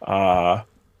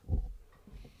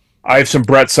 I have some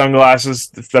Brett sunglasses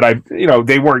that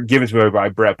they weren't given to me by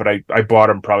Brett, but I bought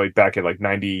them probably back in like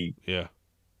 92.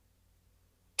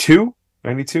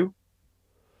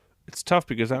 It's tough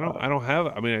because I don't have.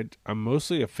 I mean, I'm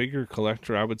mostly a figure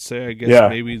collector. I would say. I guess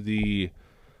maybe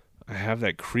I have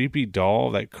that creepy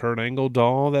doll, that Kurt Angle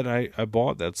doll that I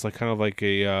bought. That's like kind of like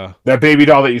a that baby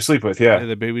doll that you sleep with. Yeah,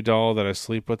 the baby doll that I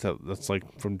sleep with. That's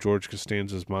like from George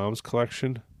Costanza's mom's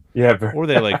collection. Yeah, or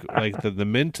they like the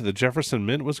Mint, the Jefferson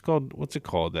Mint. What's it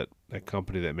called? That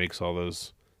company that makes all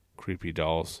those creepy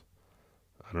dolls.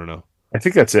 I don't know. I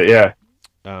think that's it. Yeah.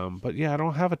 But yeah, I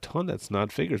don't have a ton that's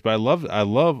not figures. But I love.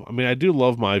 I mean, I do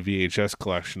love my VHS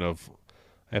collection of.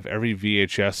 I have every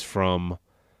VHS from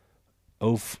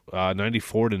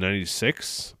 94 to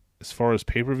 96 as far as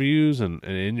pay-per-views and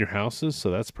in your houses.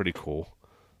 So that's pretty cool.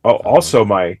 Oh, also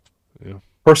my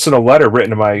personal letter written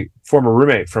to my former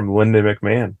roommate from Linda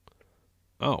McMahon.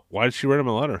 Oh, why did she write him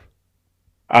a letter?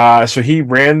 So he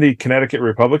ran the Connecticut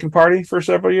Republican Party for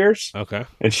several years. Okay.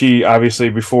 And she obviously,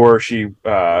 before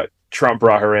Trump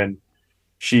brought her in,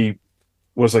 she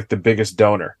was like the biggest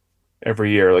donor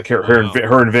every year. Like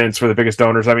her and Vince were the biggest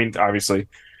donors. I mean, obviously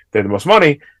they had the most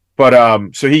money, but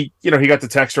so he got to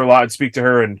text her a lot and speak to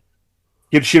her, and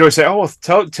she'd always say, "Oh, well,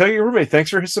 tell your roommate thanks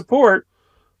for his support."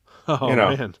 Oh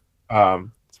man,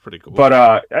 it's pretty cool.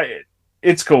 But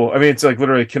it's cool. I mean, it's like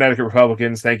literally Connecticut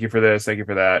Republicans. Thank you for this. Thank you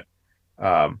for that.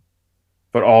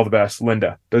 But all the best,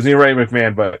 Linda. Doesn't even write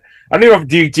McMahon, but I don't know.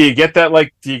 Do you get that?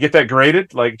 Like, do you get that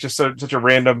graded? Like, just such a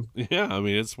random. Yeah, I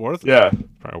mean, it's worth. Yeah,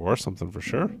 probably worth something for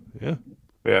sure. Yeah.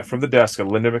 Yeah, from the desk of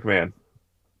Linda McMahon.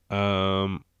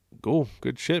 Cool.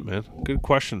 Good shit, man. Good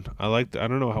question. I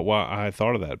don't know why I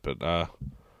thought of that, but I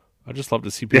just love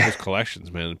to see people's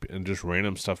collections, man, and just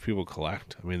random stuff people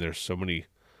collect. I mean, there's so many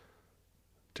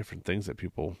different things that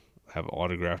people have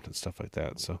autographed and stuff like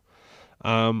that. So,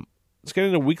 let's get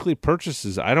into weekly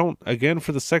purchases.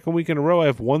 For the second week in a row, I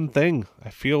have one thing. I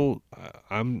feel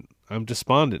I'm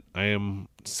despondent. I am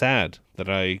sad that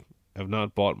I have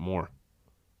not bought more.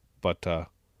 But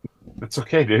it's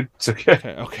okay, dude. It's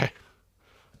okay. Okay.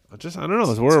 I don't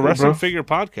know. We're a wrestling figure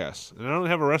podcast, and I don't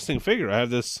have a wrestling figure. I have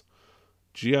this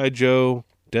G.I. Joe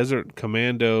Desert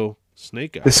Commando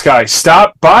Snake Eye. This guy,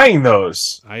 stop buying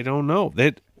those. I don't know.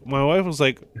 My wife was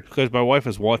like, because my wife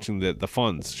is watching the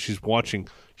funds. She's watching.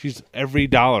 She's every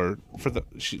dollar for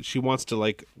she wants to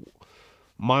like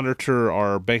monitor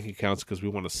our bank accounts because we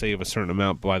want to save a certain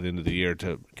amount by the end of the year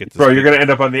to get this. Bro, you're going to end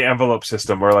up on the envelope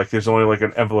system where like there's only like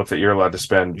an envelope that you're allowed to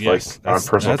spend like on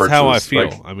personal purchases. That's how I feel.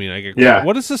 Like, I mean, I get, yeah.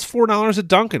 What is this $4 at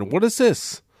Dunkin'? What is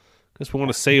this? Because we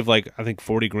want to save like I think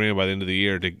 40 grand by the end of the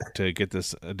year to get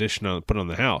this addition on put on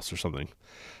the house or something.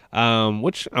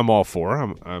 Which I'm all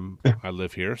for. I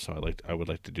live here, so I would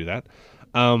like to do that.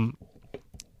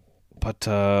 But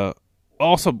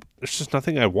also, there's just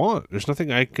nothing I want. There's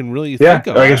nothing I can really think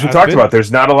of. I guess we talked about.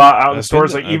 There's not a lot out in the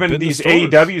stores. Like I've even been to these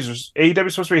stores.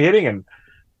 AEW's supposed to be hitting, and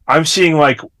I'm seeing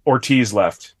like Ortiz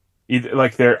left. Either,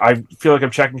 like I feel like I'm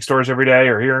checking stores every day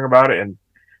or hearing about it, and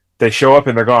they show up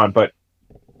and they're gone. But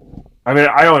I mean,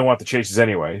 I only want the chases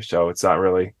anyway, so it's not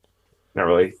really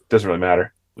doesn't really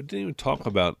matter. We didn't even talk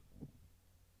about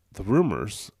the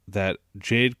rumors that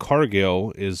Jade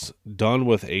Cargill is done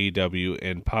with AEW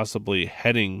and possibly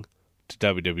heading to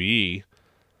WWE.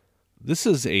 This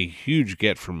is a huge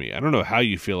get for me. I don't know how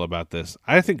you feel about this.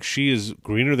 I think she is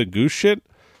greener than goose shit,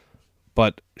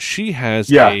 but she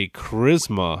has a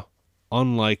charisma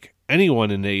unlike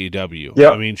anyone in AEW. Yeah.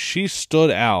 I mean, she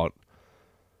stood out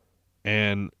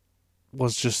and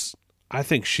was just, I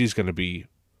think she's going to be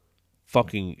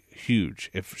fucking huge.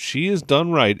 If she is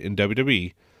done right in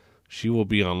WWE, she will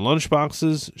be on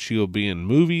lunchboxes. She will be in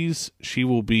movies. She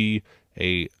will be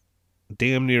a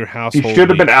damn near household. She should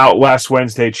have been out last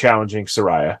Wednesday challenging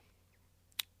Saraya.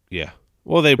 Yeah.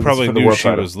 Well, they probably knew she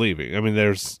was leaving. I mean,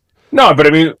 no, but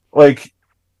I mean, like,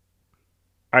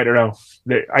 I don't know.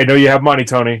 I know you have money,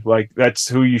 Tony. Like, that's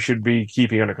who you should be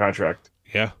keeping under contract.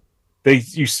 Yeah.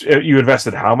 You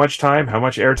invested how much time, how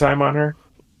much airtime on her?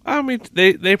 I mean,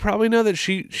 they probably know that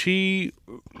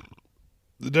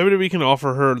the WWE can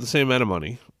offer her the same amount of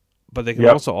money, but they can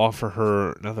also offer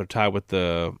her another tie with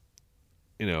the,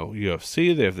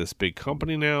 UFC. They have this big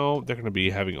company now. They're going to be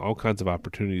having all kinds of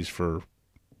opportunities for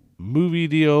movie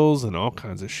deals and all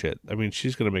kinds of shit. I mean,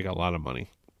 she's going to make a lot of money.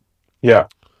 Yeah,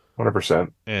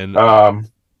 100%. And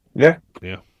yeah.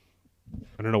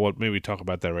 I don't know what. Maybe talk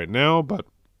about that right now, but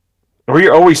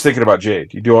we're always thinking about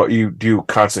Jade. You do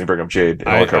constantly bring up Jade in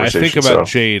all the conversations. I think about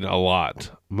Jade a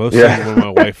lot. Mostly when my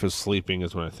wife is sleeping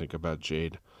is when I think about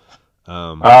Jade.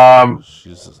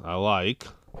 I like.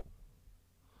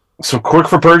 So quick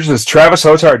for purchases. Travis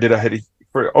Hotar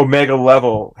for Omega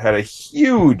Level had a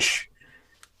huge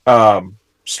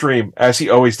stream, as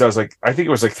he always does. Like I think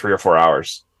it was like 3 or 4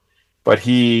 hours, but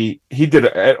he did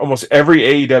almost every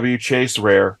AEW chase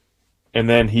rare, and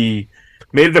then he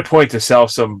made it a point to sell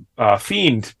some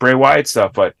Fiend Bray Wyatt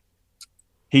stuff, but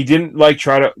he didn't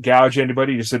try to gouge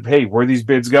anybody. He just said, "Hey, where these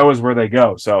bids go is where they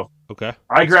go." So okay,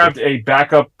 I grabbed a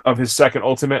backup of his second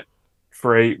Ultimate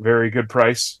for a very good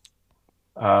price.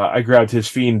 I grabbed his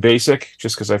Fiend Basic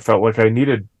just because I felt like I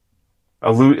needed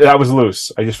that was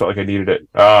loose. I just felt like I needed it.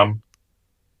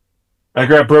 I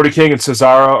grabbed Brody King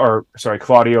and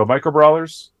Claudio Micro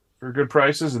Brawlers for good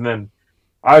prices, and then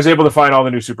I was able to find all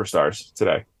the new superstars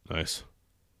today. Nice.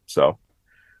 So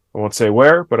I won't say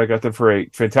where, but I got them for a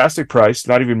fantastic price.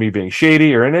 Not even me being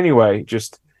shady or in any way,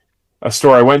 just a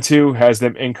store I went to has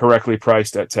them incorrectly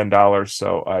priced at $10.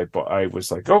 So I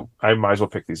was like, oh, I might as well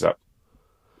pick these up.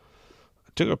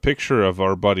 I took a picture of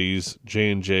our buddies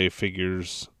J&J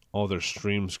Figures, all their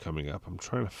streams coming up. I'm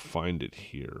trying to find it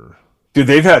here. Dude,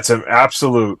 they've had some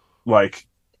absolute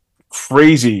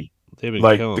crazy, they've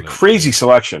been killing the crazy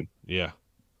selection. Yeah.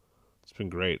 It's been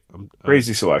great.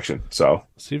 Crazy selection. So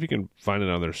see if you can find it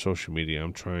on their social media.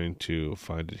 I'm trying to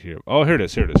find it here. Oh, here it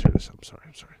is. I'm sorry.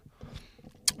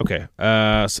 Okay.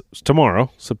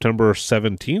 Tomorrow, September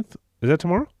 17th. Is that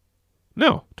tomorrow?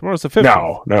 No, tomorrow's the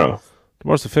 15th. No.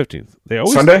 Tomorrow's the 15th.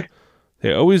 Sunday?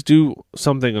 They always do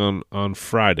something on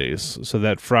Fridays. So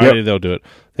that Friday they'll do it.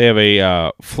 They have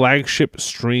a flagship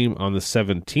stream on the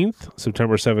 17th,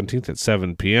 September 17th at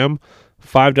 7 p.m.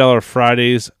 $5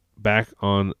 Fridays back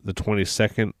on the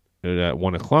 22nd at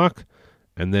 1 o'clock.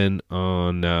 And then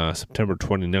on September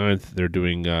 29th, they're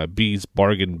doing B's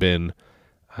Bargain Bin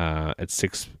at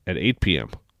 8 p.m.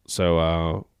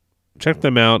 So check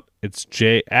them out. It's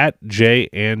at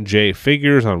J&J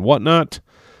Figures on Whatnot.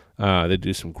 They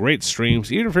do some great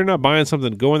streams. Even if you're not buying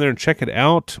something, go in there and check it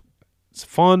out. It's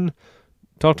fun.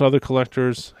 Talk to other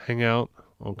collectors, hang out,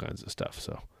 all kinds of stuff.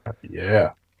 So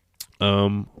yeah.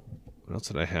 What else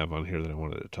did I have on here that I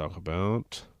wanted to talk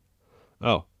about?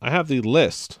 Oh, I have the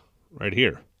list right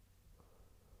here.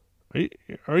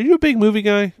 Are you a big movie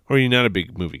guy, or are you not a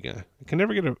big movie guy? I can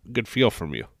never get a good feel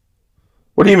from you.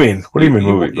 What do you mean? What do you mean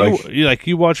movie?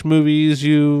 You watch movies,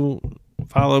 you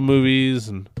follow movies,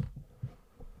 and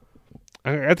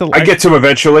I get to them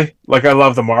eventually. I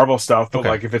love the Marvel stuff,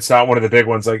 but if it's not one of the big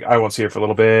ones, I won't see it for a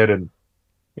little bit, and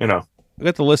you know. I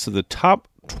got the list of the top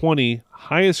 20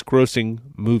 highest grossing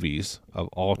movies of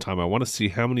all time. I want to see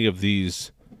how many of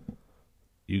these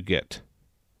you get.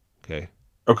 Okay.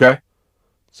 Okay.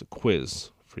 It's a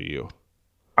quiz for you.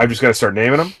 I'm just gonna start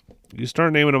naming them. You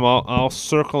start naming them all. I'll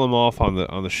circle them off on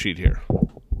the sheet here.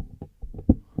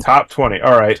 Top 20.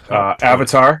 All right. Top 20.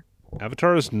 Avatar,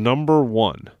 Avatar is number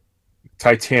 1.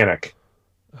 Titanic.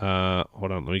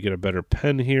 Hold on, let me get a better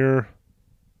pen here.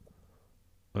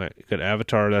 All right, you got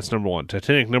Avatar, that's number 1.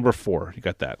 Titanic, number 4. You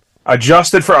got that. Are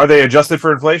they adjusted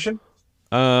for inflation?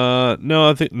 No,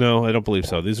 I don't believe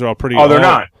so. These are all pretty. Oh, they're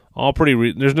not. All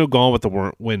pretty. There's no Gone with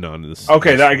the Wind on this.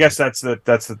 Okay, I guess that's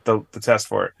the test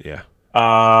for it. Yeah.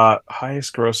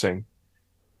 Highest grossing.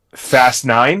 Fast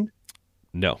 9.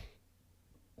 No.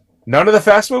 None of the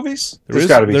Fast movies.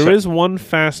 There is one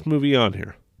Fast movie on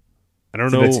here. I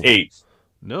don't know. It's 8.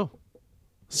 No.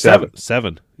 7.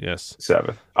 7. Yes.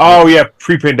 7. Oh yeah,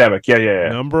 pre-pandemic. Yeah.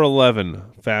 Number 11,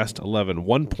 Fast 11,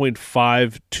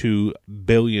 $1.52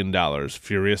 billion.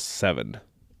 Furious 7.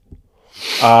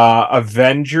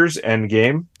 Avengers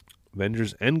Endgame.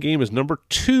 Avengers Endgame is number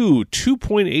 2,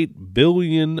 $2.8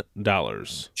 billion.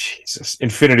 Jesus.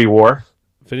 Infinity War.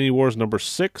 Infinity War is number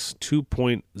 6,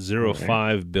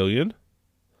 $2.05 billion.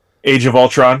 Age of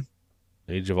Ultron.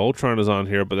 Age of Ultron is on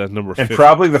here, but that's number 15. And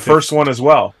probably the first one as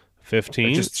well.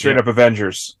 15. Just straight up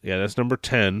Avengers. Yeah, that's number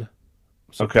 10.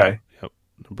 So, okay. Yep.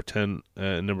 Number 10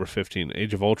 and number 15.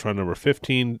 Age of Ultron, number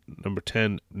 15. Number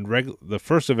 10, the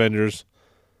first Avengers.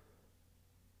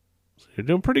 So you're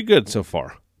doing pretty good so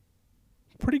far.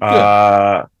 Pretty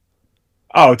good.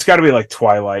 It's got to be like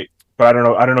Twilight, but I don't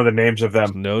know. I don't know the names of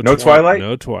them. No Twilight.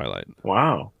 No Twilight.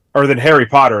 Wow. Or then Harry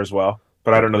Potter as well,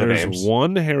 but I don't know the There's names.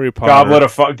 one Harry Potter.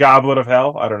 Goblet of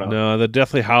Hell. I don't know. No, the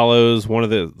Deathly Hallows, one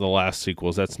of the last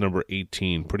sequels. That's number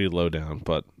 18. Pretty low down,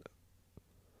 but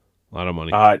a lot of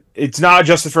money. It's not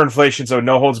adjusted for inflation, so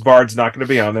No Holds Barred's not going to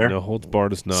be on there. No Holds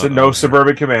Barred is not. So no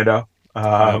Suburban Commando.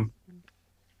 Yep.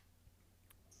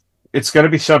 It's going to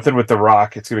be something with The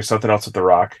Rock. It's going to be something else with The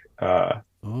Rock. I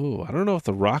don't know if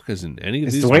The Rock is in any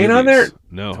of these Dwayne movies. on there?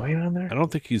 No. Dwayne on there? I don't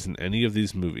think he's in any of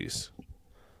these movies.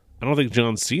 I don't think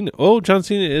John Cena... Oh, John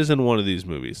Cena is in one of these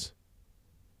movies.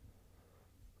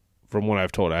 From what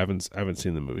I've told. I haven't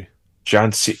seen the movie.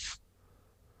 John Cena's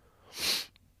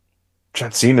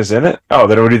in it? Oh,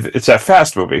 it's that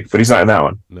Fast movie, but he's not in that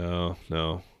one. No.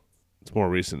 It's more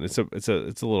recent. It's a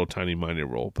little tiny minor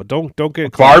role. But don't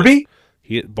get... Barbie?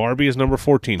 Barbie is number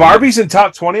 14. Barbie's in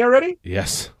top 20 already?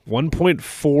 Yes.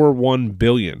 $1.41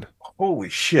 billion. Holy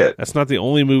shit. That's not the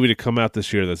only movie to come out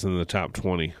this year that's in the top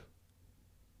 20.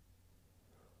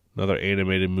 Another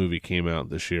animated movie came out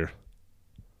this year.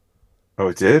 Oh,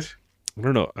 it did? I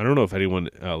don't know if anyone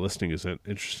listening is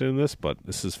interested in this, but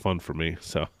this is fun for me.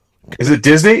 So, is it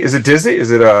Disney? Is it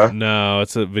No,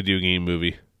 it's a video game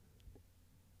movie.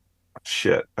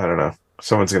 Shit, I don't know.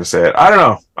 Someone's gonna say it. I don't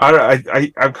know.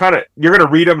 I'm kind of. You're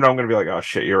gonna read them, and I'm gonna be like, "Oh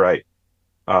shit, you're right."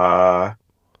 You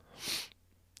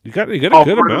got a good Lord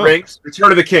amount. Of the Rings,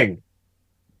 Return of the King.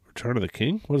 Return of the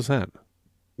King? What is that?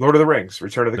 Lord of the Rings,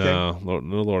 Return of the King. No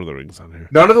Lord of the Rings on here.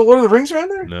 None of the Lord of the Rings are on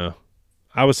there. No,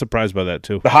 I was surprised by that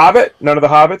too. The Hobbit? None of the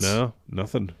Hobbits? No,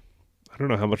 nothing. I don't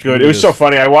know how much. Good. It was so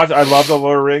funny. I love the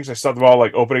Lord of the Rings. I saw them all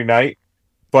like opening night,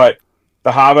 but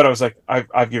The Hobbit, I was like,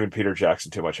 I've given Peter Jackson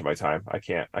too much of my time. I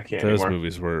can't Those anymore.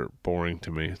 movies were boring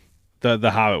to me.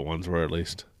 The Hobbit ones were, at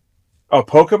least. Oh,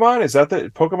 Pokemon? Is that the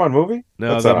Pokemon movie?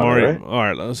 No, that's the not Mario. on there,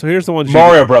 right? All right, so here's the ones.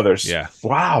 Mario Brothers. Yeah.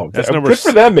 Wow. That's good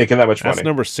for them making that much money. That's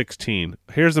number 16.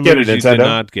 Here's the Get movies it, you did Nintendo.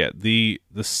 not get. The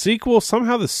sequel,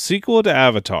 somehow the sequel to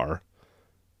Avatar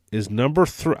is number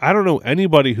 3. I don't know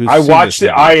anybody who's I seen watched this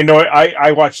it. movie.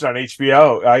 I watched it on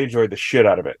HBO. I enjoyed the shit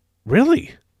out of it.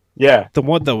 Really? Yeah. The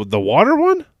water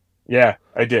one? Yeah,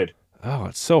 I did. Oh,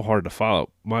 it's so hard to follow.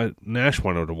 My Nash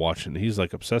wanted to watch it, and he's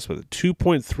like obsessed with it.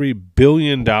 $2.3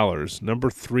 billion,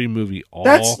 number 3 movie all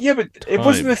But it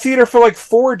was in the theater for like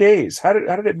 4 days. How did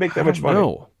it make that much money?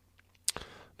 No.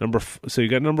 So you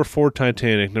got number 4,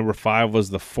 Titanic. Number 5 was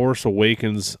The Force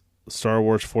Awakens, Star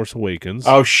Wars Force Awakens.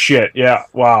 Oh shit! Yeah,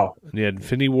 wow. And you had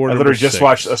Infinity War. I literally just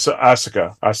watched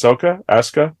Ahsoka.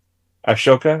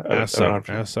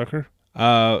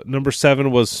 Number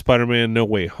 7 was Spider-Man: No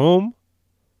Way Home.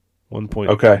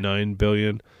 1.9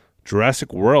 billion.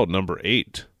 Jurassic World, number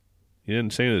 8. You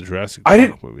didn't say any of the Jurassic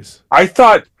Park movies. I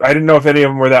didn't know if any of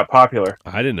them were that popular.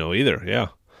 I didn't know either. Yeah,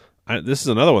 this is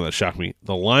another one that shocked me.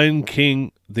 The Lion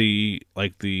King, the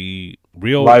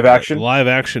real live action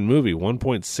movie,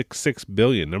 1.66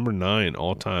 billion, number 9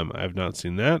 all time. I have not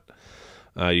seen that.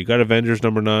 You got Avengers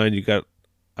number 9. You got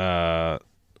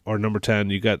or number 10.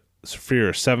 You got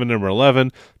Fear 7, number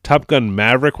 11. Top Gun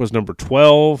Maverick was number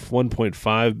 12,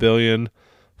 1.5 billion.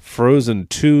 Frozen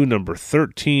 2, number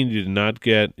 13. You did not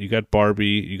get. You got Barbie.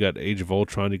 You got Age of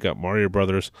Ultron. You got Mario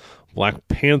Brothers. Black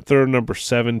Panther, number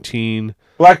 17.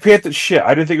 Black Panther, shit.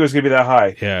 I didn't think it was gonna be that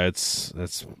high. Yeah, it's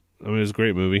a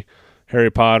great movie. Harry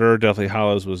Potter, Deathly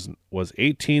Hallows was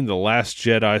 18. The Last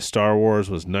Jedi, Star Wars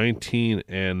was 19,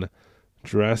 and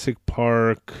Jurassic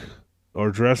Park or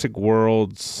Jurassic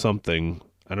World something.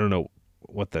 I don't know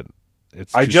what that.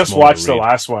 It's. I too just small to watched the read.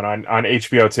 last one on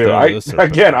HBO too. Those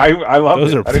I love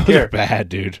Those it. are, I don't those are care. bad,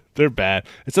 dude. They're bad.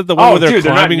 It's at the one where they're dude,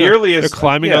 they're not climbing. nearly as they're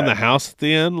climbing yeah. on the house at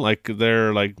the end, like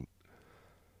they're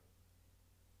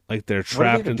they're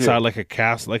trapped gonna inside do? like a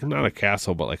castle, like not a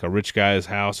castle, but like a rich guy's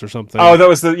house or something. Oh, that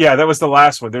was the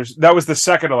last one. That was the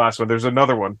second to last one. There's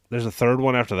another one. There's a third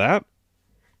one after that.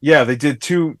 Yeah, they did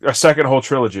a second whole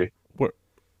trilogy.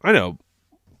 I know.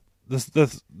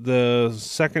 The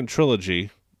second trilogy.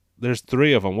 There's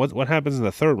 3 of them. What happens in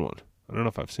the third one? I don't know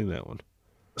if I've seen that one.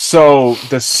 So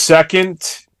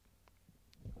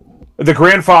the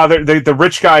grandfather, the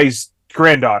rich guy's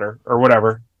granddaughter or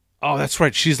whatever. Oh, that's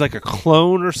right. She's like a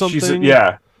clone or something.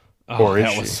 Yeah. Oh, or is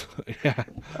that she? was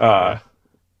yeah.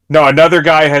 No, another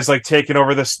guy has like taken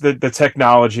over the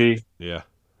technology, Yeah.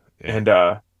 and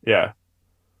Yeah,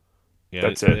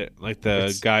 that's it. Like the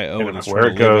It's- guy Owen is where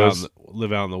trying it to goes.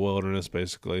 live out in the wilderness,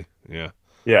 basically. Yeah.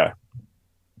 yeah.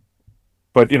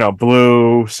 But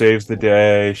Blue saves the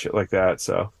day, shit like that.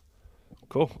 So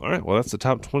Cool. All right. Well, that's the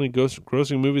top 20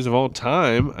 grossing movies of all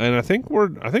time, and I think we're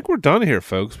done here,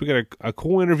 folks. We got a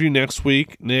cool interview next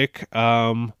week, Nick.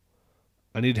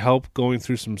 I need help going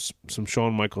through some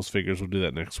Shawn Michaels figures. We'll do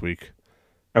that next week.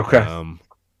 okay,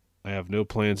 I have no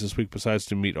plans this week besides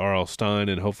to meet R.L. Stein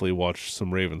and hopefully watch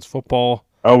some Ravens football.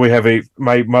 oh, we have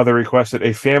my mother requested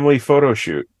a family photo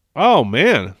shoot. Oh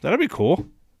man, that'd be cool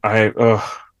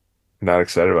Not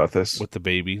excited about this. with the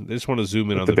baby. They just want to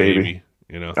zoom in With on the the baby. baby.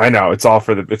 You know. I know it's all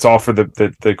for the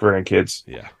grandkids.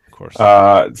 Yeah, of course.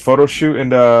 Photo shoot,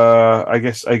 and I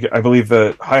guess I believe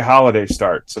the high holidays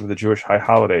start, some of the Jewish high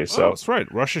holidays. Oh, So that's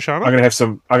right. Rosh Hashanah. I'm gonna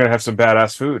have some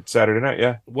badass food Saturday night.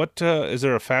 Yeah. What is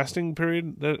there a fasting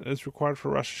period that is required for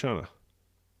Rosh Hashanah?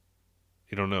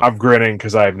 You don't know. I'm grinning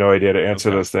because I have no idea to answer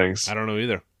Okay. those things. I don't know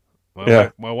either. Yeah.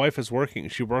 My wife is working.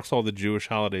 She works all the Jewish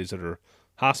holidays at her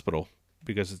hospital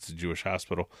because it's a Jewish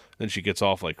hospital. Then she gets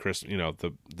off like Christmas,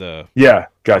 the Yeah, the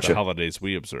gotcha. holidays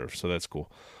we observe. So that's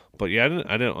cool. But yeah,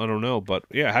 I don't know. But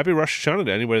yeah, happy Rosh Hashanah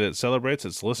to anybody that celebrates,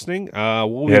 that's listening.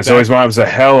 We'll be Yeah, back. so his mom's a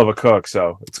hell of a cook,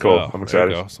 so it's cool. Oh, I'm there you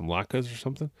excited. go. Some latkes or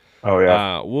something. Oh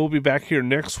yeah. We'll be back here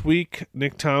next week,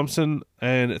 Nick Thompson,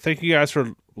 and thank you guys for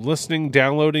listening,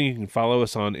 downloading. You can follow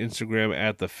us on Instagram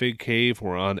at the Fig Cave.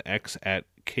 We're on X at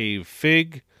Cave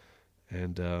Fig,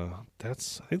 and I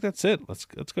think that's it. Let's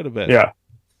go to bed. Yeah.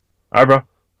 All right, bro.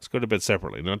 Let's go to bed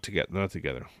separately, not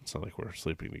together. It's not like we're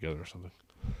sleeping together or something.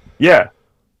 Yeah.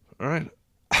 All right.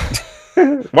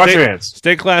 Wash your hands.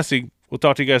 Stay classy. We'll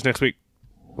talk to you guys next week.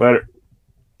 Later.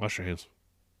 Wash your hands.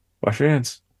 Wash your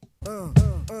hands.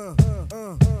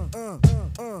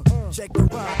 Check the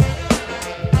rock.